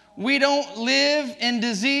sickness. We don't live in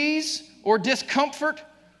disease or discomfort.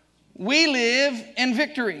 We live in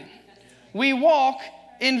victory. We walk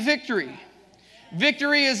in victory.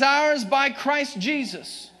 Victory is ours by Christ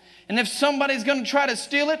Jesus. And if somebody's going to try to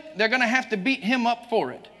steal it, they're going to have to beat him up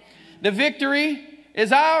for it. The victory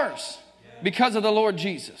is ours because of the Lord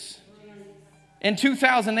Jesus. In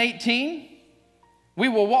 2018, we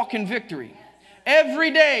will walk in victory.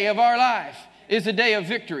 Every day of our life is a day of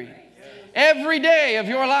victory. Every day of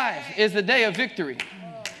your life is a day of victory.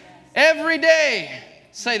 Every day,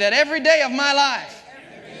 say that, every day of my life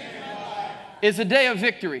is a day of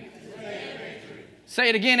victory. Say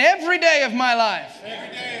it again, every day of my life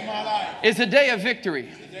is a day of victory.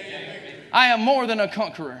 I am more than a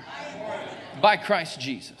conqueror by Christ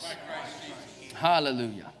Jesus.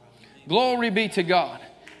 Hallelujah. Glory be to God.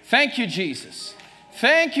 Thank you, Jesus.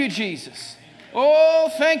 Thank you, Jesus. Oh,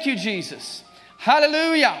 thank you, Jesus.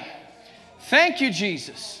 Hallelujah. Thank you,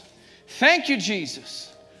 Jesus. Thank you,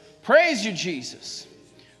 Jesus. Praise you, Jesus.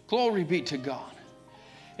 Glory be to God.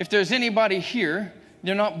 If there's anybody here,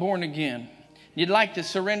 you're not born again, you'd like to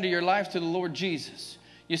surrender your life to the Lord Jesus.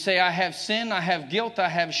 You say, I have sin, I have guilt, I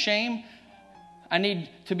have shame. I need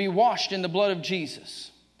to be washed in the blood of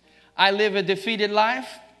Jesus. I live a defeated life.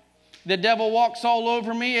 The devil walks all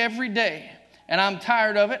over me every day, and I'm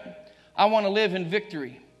tired of it. I want to live in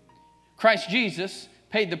victory. Christ Jesus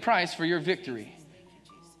paid the price for your victory.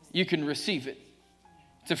 You can receive it.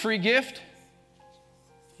 It's a free gift.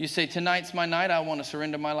 You say, tonight's my night. I want to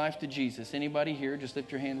surrender my life to Jesus. Anybody here? Just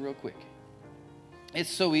lift your hand real quick. It's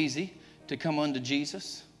so easy to come unto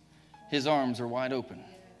Jesus. His arms are wide open.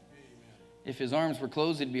 If his arms were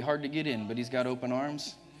closed, it'd be hard to get in, but he's got open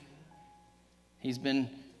arms. He's been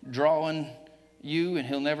drawing you, and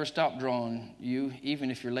he'll never stop drawing you.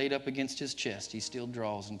 Even if you're laid up against his chest, he still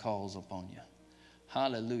draws and calls upon you.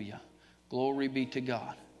 Hallelujah. Glory be to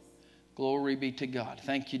God. Glory be to God.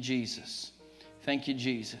 Thank you, Jesus. Thank you,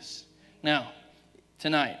 Jesus. Now,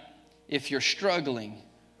 tonight, if you're struggling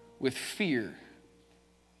with fear,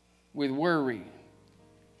 with worry,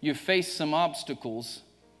 you face some obstacles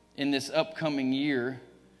in this upcoming year.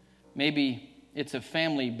 Maybe it's a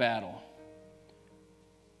family battle.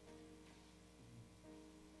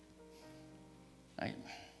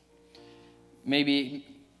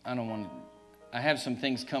 I have some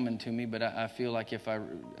things coming to me, but I feel like if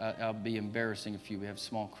I'll be embarrassing if you have a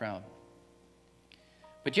small crowd.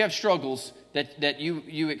 But you have struggles that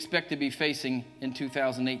you expect to be facing in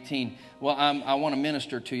 2018. Well, I want to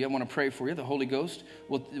minister to you. I want to pray for you. The Holy Ghost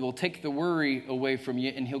will take the worry away from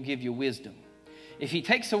you, and he'll give you wisdom. If he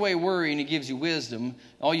takes away worry and he gives you wisdom,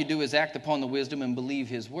 all you do is act upon the wisdom and believe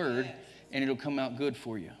his word, and it'll come out good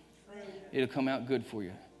for you. It'll come out good for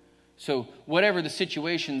you. So whatever the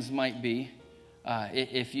situations might be,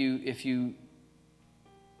 if you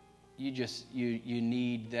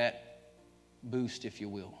need that boost, if you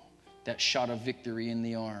will, that shot of victory in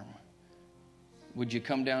the arm, would you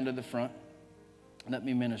come down to the front? Let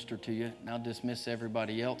me minister to you, and I'll dismiss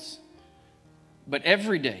everybody else. But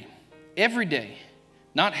every day,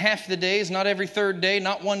 not half the days, not every third day,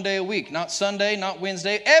 not one day a week, not Sunday, not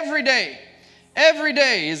Wednesday, every day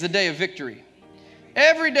is a day of victory.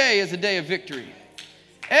 Every day is a day of victory.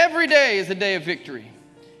 Every day is a day of victory.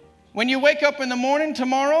 When you wake up in the morning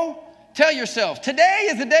tomorrow, tell yourself, today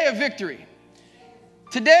is a day of victory.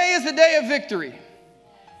 Today is a day of victory.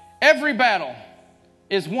 Every battle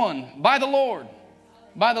is won by the Lord.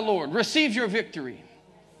 By the Lord. Receive your victory.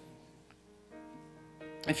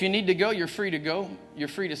 If you need to go, you're free to go. You're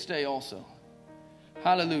free to stay also.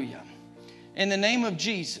 Hallelujah. In the name of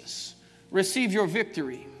Jesus, receive your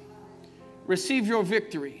victory. Receive your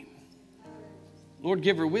victory. Lord,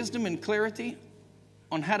 give her wisdom and clarity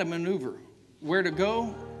on how to maneuver, where to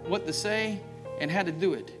go, what to say, and how to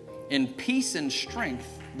do it in peace and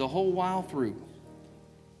strength the whole while through.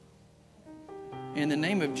 In the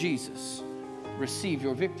name of Jesus, receive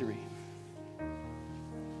your victory.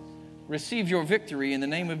 Receive your victory in the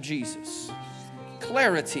name of Jesus.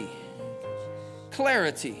 Clarity.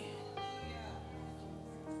 Clarity.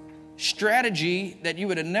 Strategy that you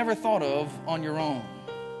would have never thought of on your own.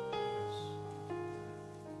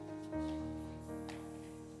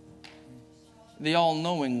 The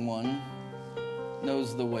all-knowing one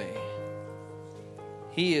knows the way.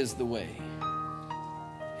 He is the way.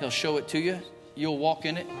 He'll show it to you. You'll walk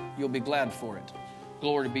in it. You'll be glad for it.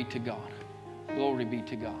 Glory be to God. Glory be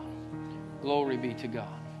to God. Glory be to God.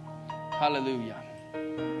 Hallelujah.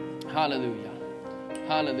 Hallelujah.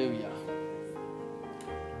 Hallelujah.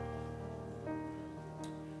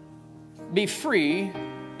 Be free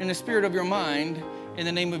in the spirit of your mind in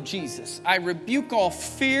the name of Jesus. I rebuke all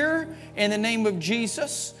fear in the name of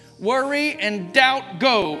Jesus. Worry and doubt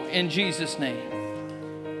go in Jesus' name.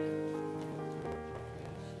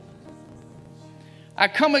 I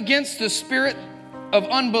come against the spirit of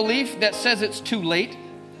unbelief that says it's too late.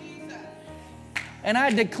 And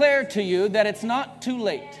I declare to you that it's not too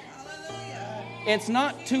late. It's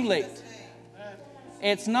not too late.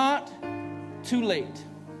 It's not too late.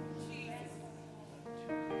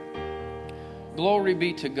 Glory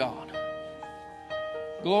be to God.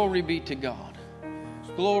 Glory be to God.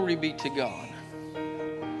 Glory be to God.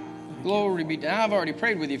 Glory be to... I've already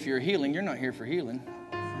prayed with you for your healing. You're not here for healing.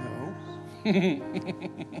 No.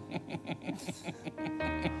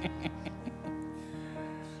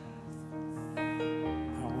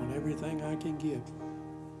 I want everything I can give.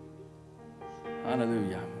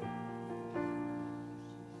 Hallelujah.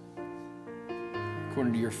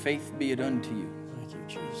 According to your faith, be it unto you. Thank you,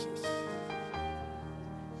 Jesus.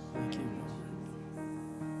 Thank you,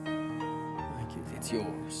 Lord. Thank you. It's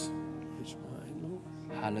yours. It's mine, Lord.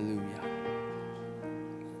 Hallelujah.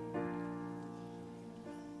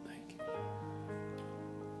 Thank you.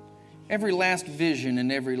 Every last vision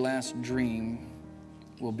and every last dream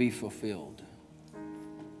will be fulfilled.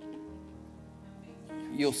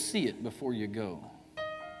 You'll see it before you go.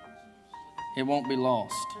 It won't be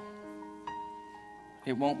lost.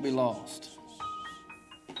 It won't be lost.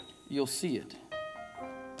 You'll see it.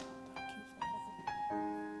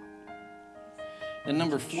 The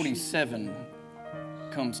number 47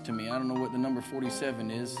 comes to me. I don't know what the number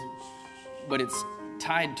 47 is, but it's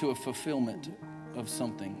tied to a fulfillment of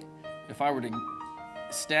something. If I were to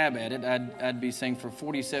stab at it, I'd be saying for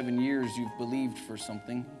 47 years you've believed for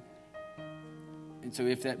something. And so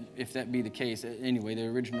if that be the case, anyway, the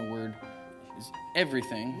original word is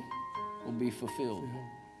everything will be fulfilled.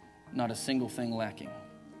 Not a single thing lacking.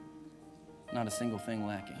 Not a single thing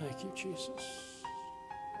lacking. Thank you, Jesus.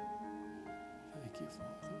 Thank you,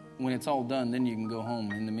 Father. When it's all done, then you can go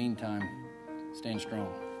home. In the meantime, stand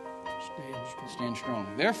strong. Stand strong. Stand strong.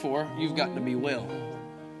 Therefore, you've got to be well.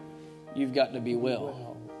 You've got to be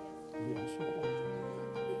well. Yes, Lord.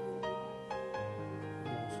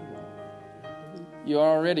 Yes, Lord. You're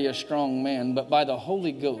already a strong man, but by the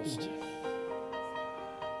Holy Ghost,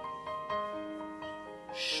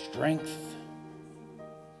 strength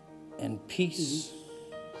and peace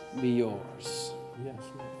be yours. Yes,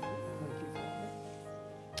 Lord. Thank you,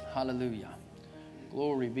 Father. Hallelujah.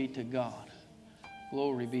 Glory be to God.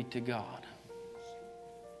 Glory be to God.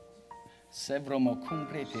 Sevromo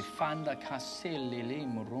cumbre te fanda caselle le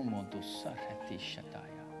moromo do sarati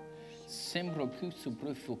shataya. Sembro cusu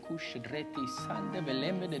brufu cushadreti sande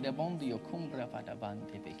veleme de bondio cumbra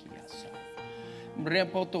vadavante vecchiasa.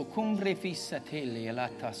 Brepoto cumbre fissatele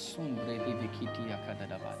elata sumbre di vecchitia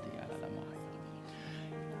cadadavati alalamaya.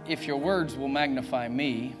 If your words will magnify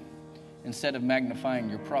me, instead of magnifying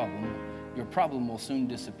your problem will soon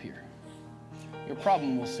disappear. Your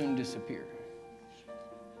problem will soon disappear.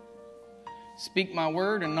 Speak my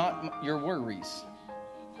word and not your worries.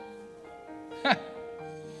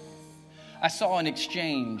 I saw an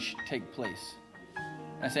exchange take place.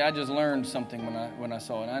 I say, I just learned something when I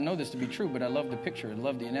saw it. I know this to be true, but I love the picture. I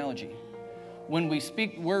love the analogy. When we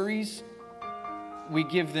speak worries, we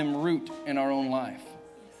give them root in our own life.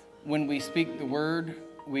 When we speak the word,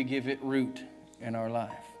 we give it root in our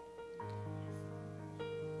life.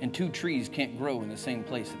 And two trees can't grow in the same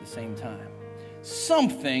place at the same time.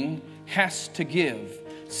 Something has to give.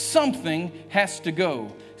 Something has to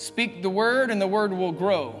go. Speak the word and the word will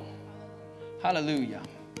grow. Hallelujah.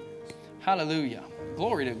 Hallelujah.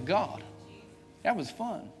 Glory to God. That was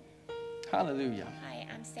fun. Hallelujah. Hi,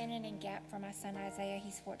 I'm standing in gap for my son Isaiah.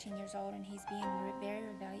 He's 14 years old and he's being very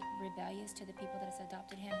rebellious to the people that has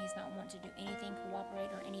adopted him. He's not wanting to do anything,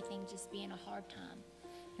 cooperate or anything, just being a hard time.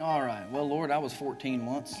 All right. Well, Lord, I was 14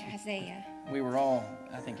 once. Isaiah. We were all,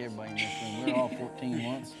 I think everybody in this room, we were all 14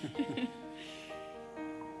 once.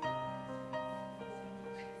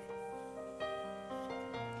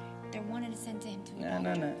 They're wanting to send him to a No,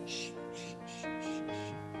 doctor. no. Shh, shh, shh, shh,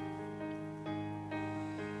 shh.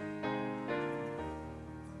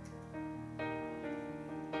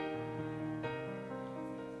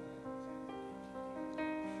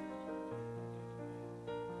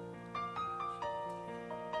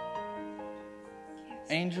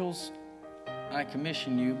 Angels I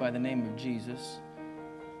commission you by the name of Jesus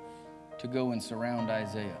to go and surround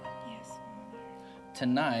Isaiah. Yes, Father.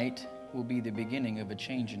 Tonight will be the beginning of a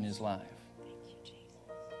change in his life. Thank you, Jesus.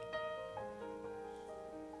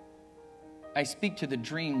 I speak to the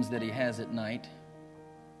dreams that he has at night,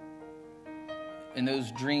 and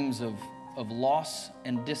those dreams of loss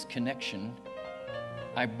and disconnection.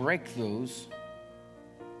 I break those,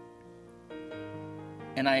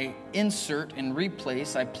 and I insert and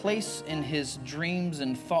replace, I place in his dreams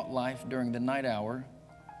and thought life during the night hour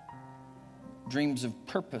dreams of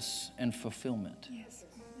purpose and fulfillment. Yes,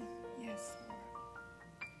 Father. Yes, Lord.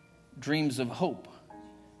 Dreams of hope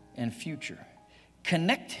and future.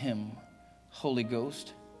 Connect him, Holy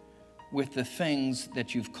Ghost, with the things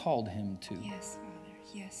that you've called him to. Yes, Father.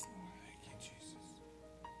 Yes, Lord. Thank you, Jesus.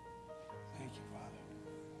 Thank you, Father.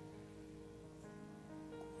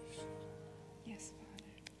 Yes,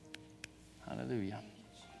 Father. Hallelujah.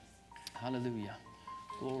 Hallelujah.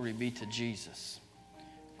 Glory be to Jesus.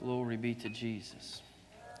 Glory be to Jesus.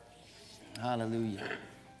 Hallelujah.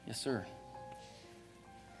 Yes, sir.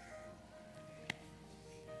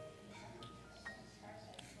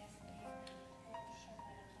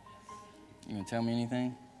 You gonna tell me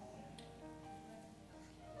anything?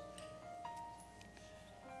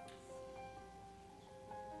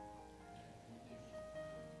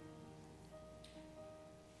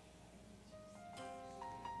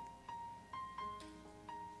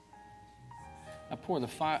 I pour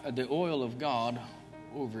the oil of God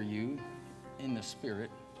over you in the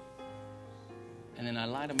Spirit, and then I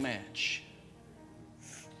light a match.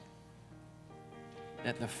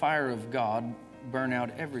 That the fire of God burn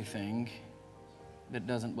out everything that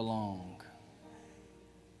doesn't belong.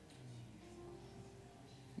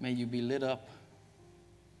 May you be lit up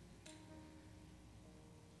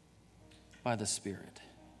by the Spirit.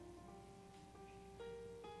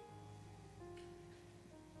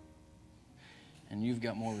 And you've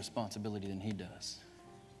got more responsibility than he does.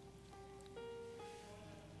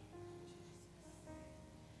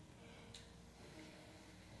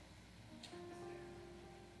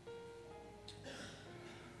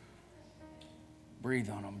 Breathe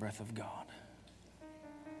on him, breath of God.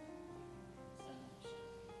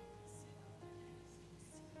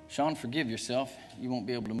 Sean, forgive yourself. You won't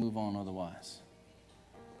be able to move on otherwise.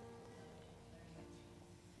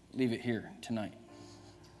 Leave it here tonight.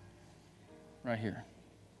 Right here.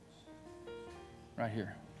 Right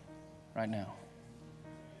here. Right now.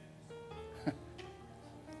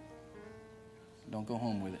 Don't go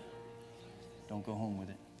home with it. Don't go home with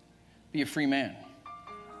it. Be a free man.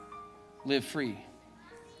 Live free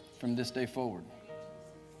from this day forward.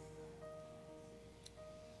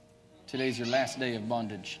 Today's your last day of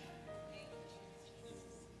bondage.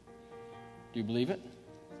 Do you believe it?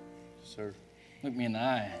 Sir, Look me in the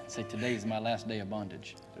eye and say, today's my last day of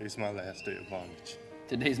bondage. today's my last day of bondage.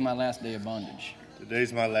 Today's my last day of bondage.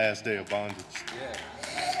 Today's my last day of bondage.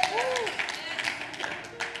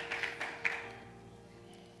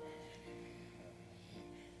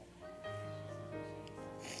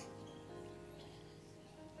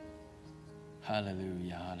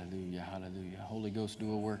 Hallelujah, hallelujah, hallelujah. Holy Ghost,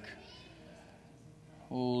 do a work.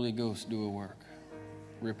 Holy Ghost, do a work.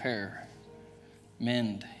 Repair,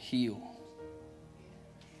 mend, heal.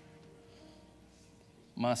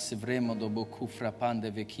 Stretch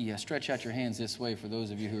out your hands this way for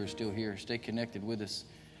those of you who are still here. Stay connected with us.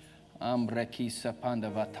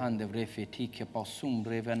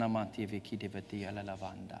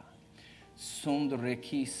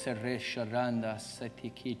 Sundreki sere sharanda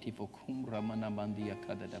setikiti vokumbra manabandia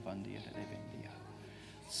kadadabandia revendia.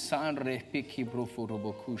 Sanre piki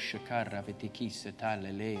brofuroboku shakara vetiki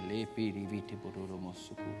setale le piri viti bororomo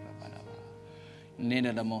sukura balava.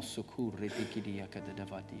 Nena da mosukure tikidia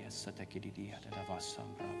kadadavadia satakidia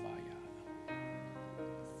dadavasambra vaya.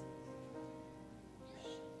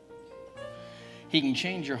 He can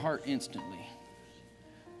change your heart instantly,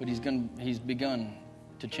 but he's begun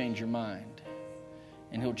to change your mind.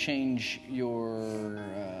 And he'll change your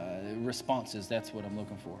responses. That's what I'm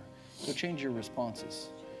looking for. He'll change your responses.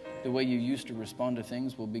 The way you used to respond to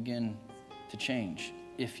things will begin to change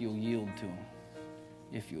if you'll yield to him.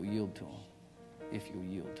 If you'll yield to him. If you'll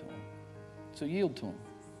yield to him. So yield to him.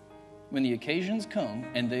 When the occasions come,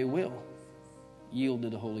 and they will, yield to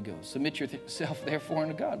the Holy Ghost. Submit yourself, therefore,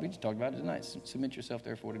 unto God. We just talked about it tonight. Submit yourself,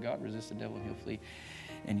 therefore, to God. Resist the devil, and he'll flee.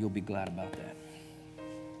 And you'll be glad about that.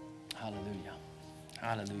 Hallelujah.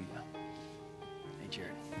 Hallelujah. Hey,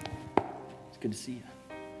 Jared. It's good to see you.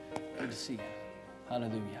 Good to see you.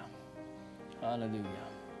 Hallelujah. Hallelujah.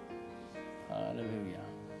 Hallelujah.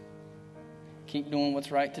 Keep doing what's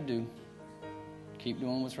right to do. Keep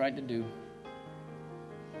doing what's right to do.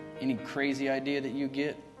 Any crazy idea that you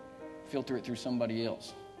get, filter it through somebody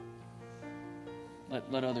else.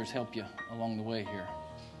 Let others help you along the way here.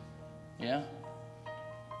 Yeah?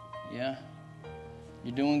 Yeah?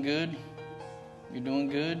 You're doing good? You're doing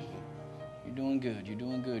good? You're doing good. You're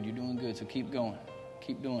doing good. You're doing good. So keep going.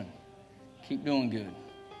 Keep doing. Keep doing good.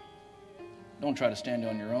 Don't try to stand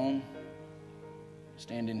on your own.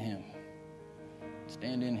 Stand in Him.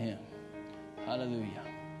 Stand in Him. Hallelujah.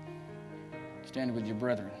 Stand with your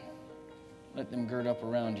brethren. Let them gird up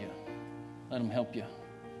around you. Let them help you.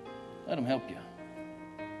 Let them help you.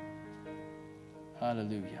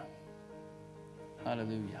 Hallelujah.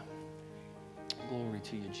 Hallelujah. Glory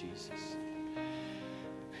to you, Jesus.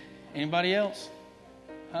 Anybody else?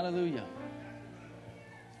 Hallelujah.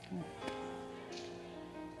 Come on.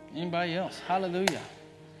 Anybody else? Hallelujah.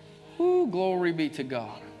 Woo, glory be to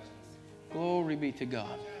God. Glory be to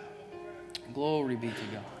God. Glory be to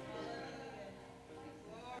God.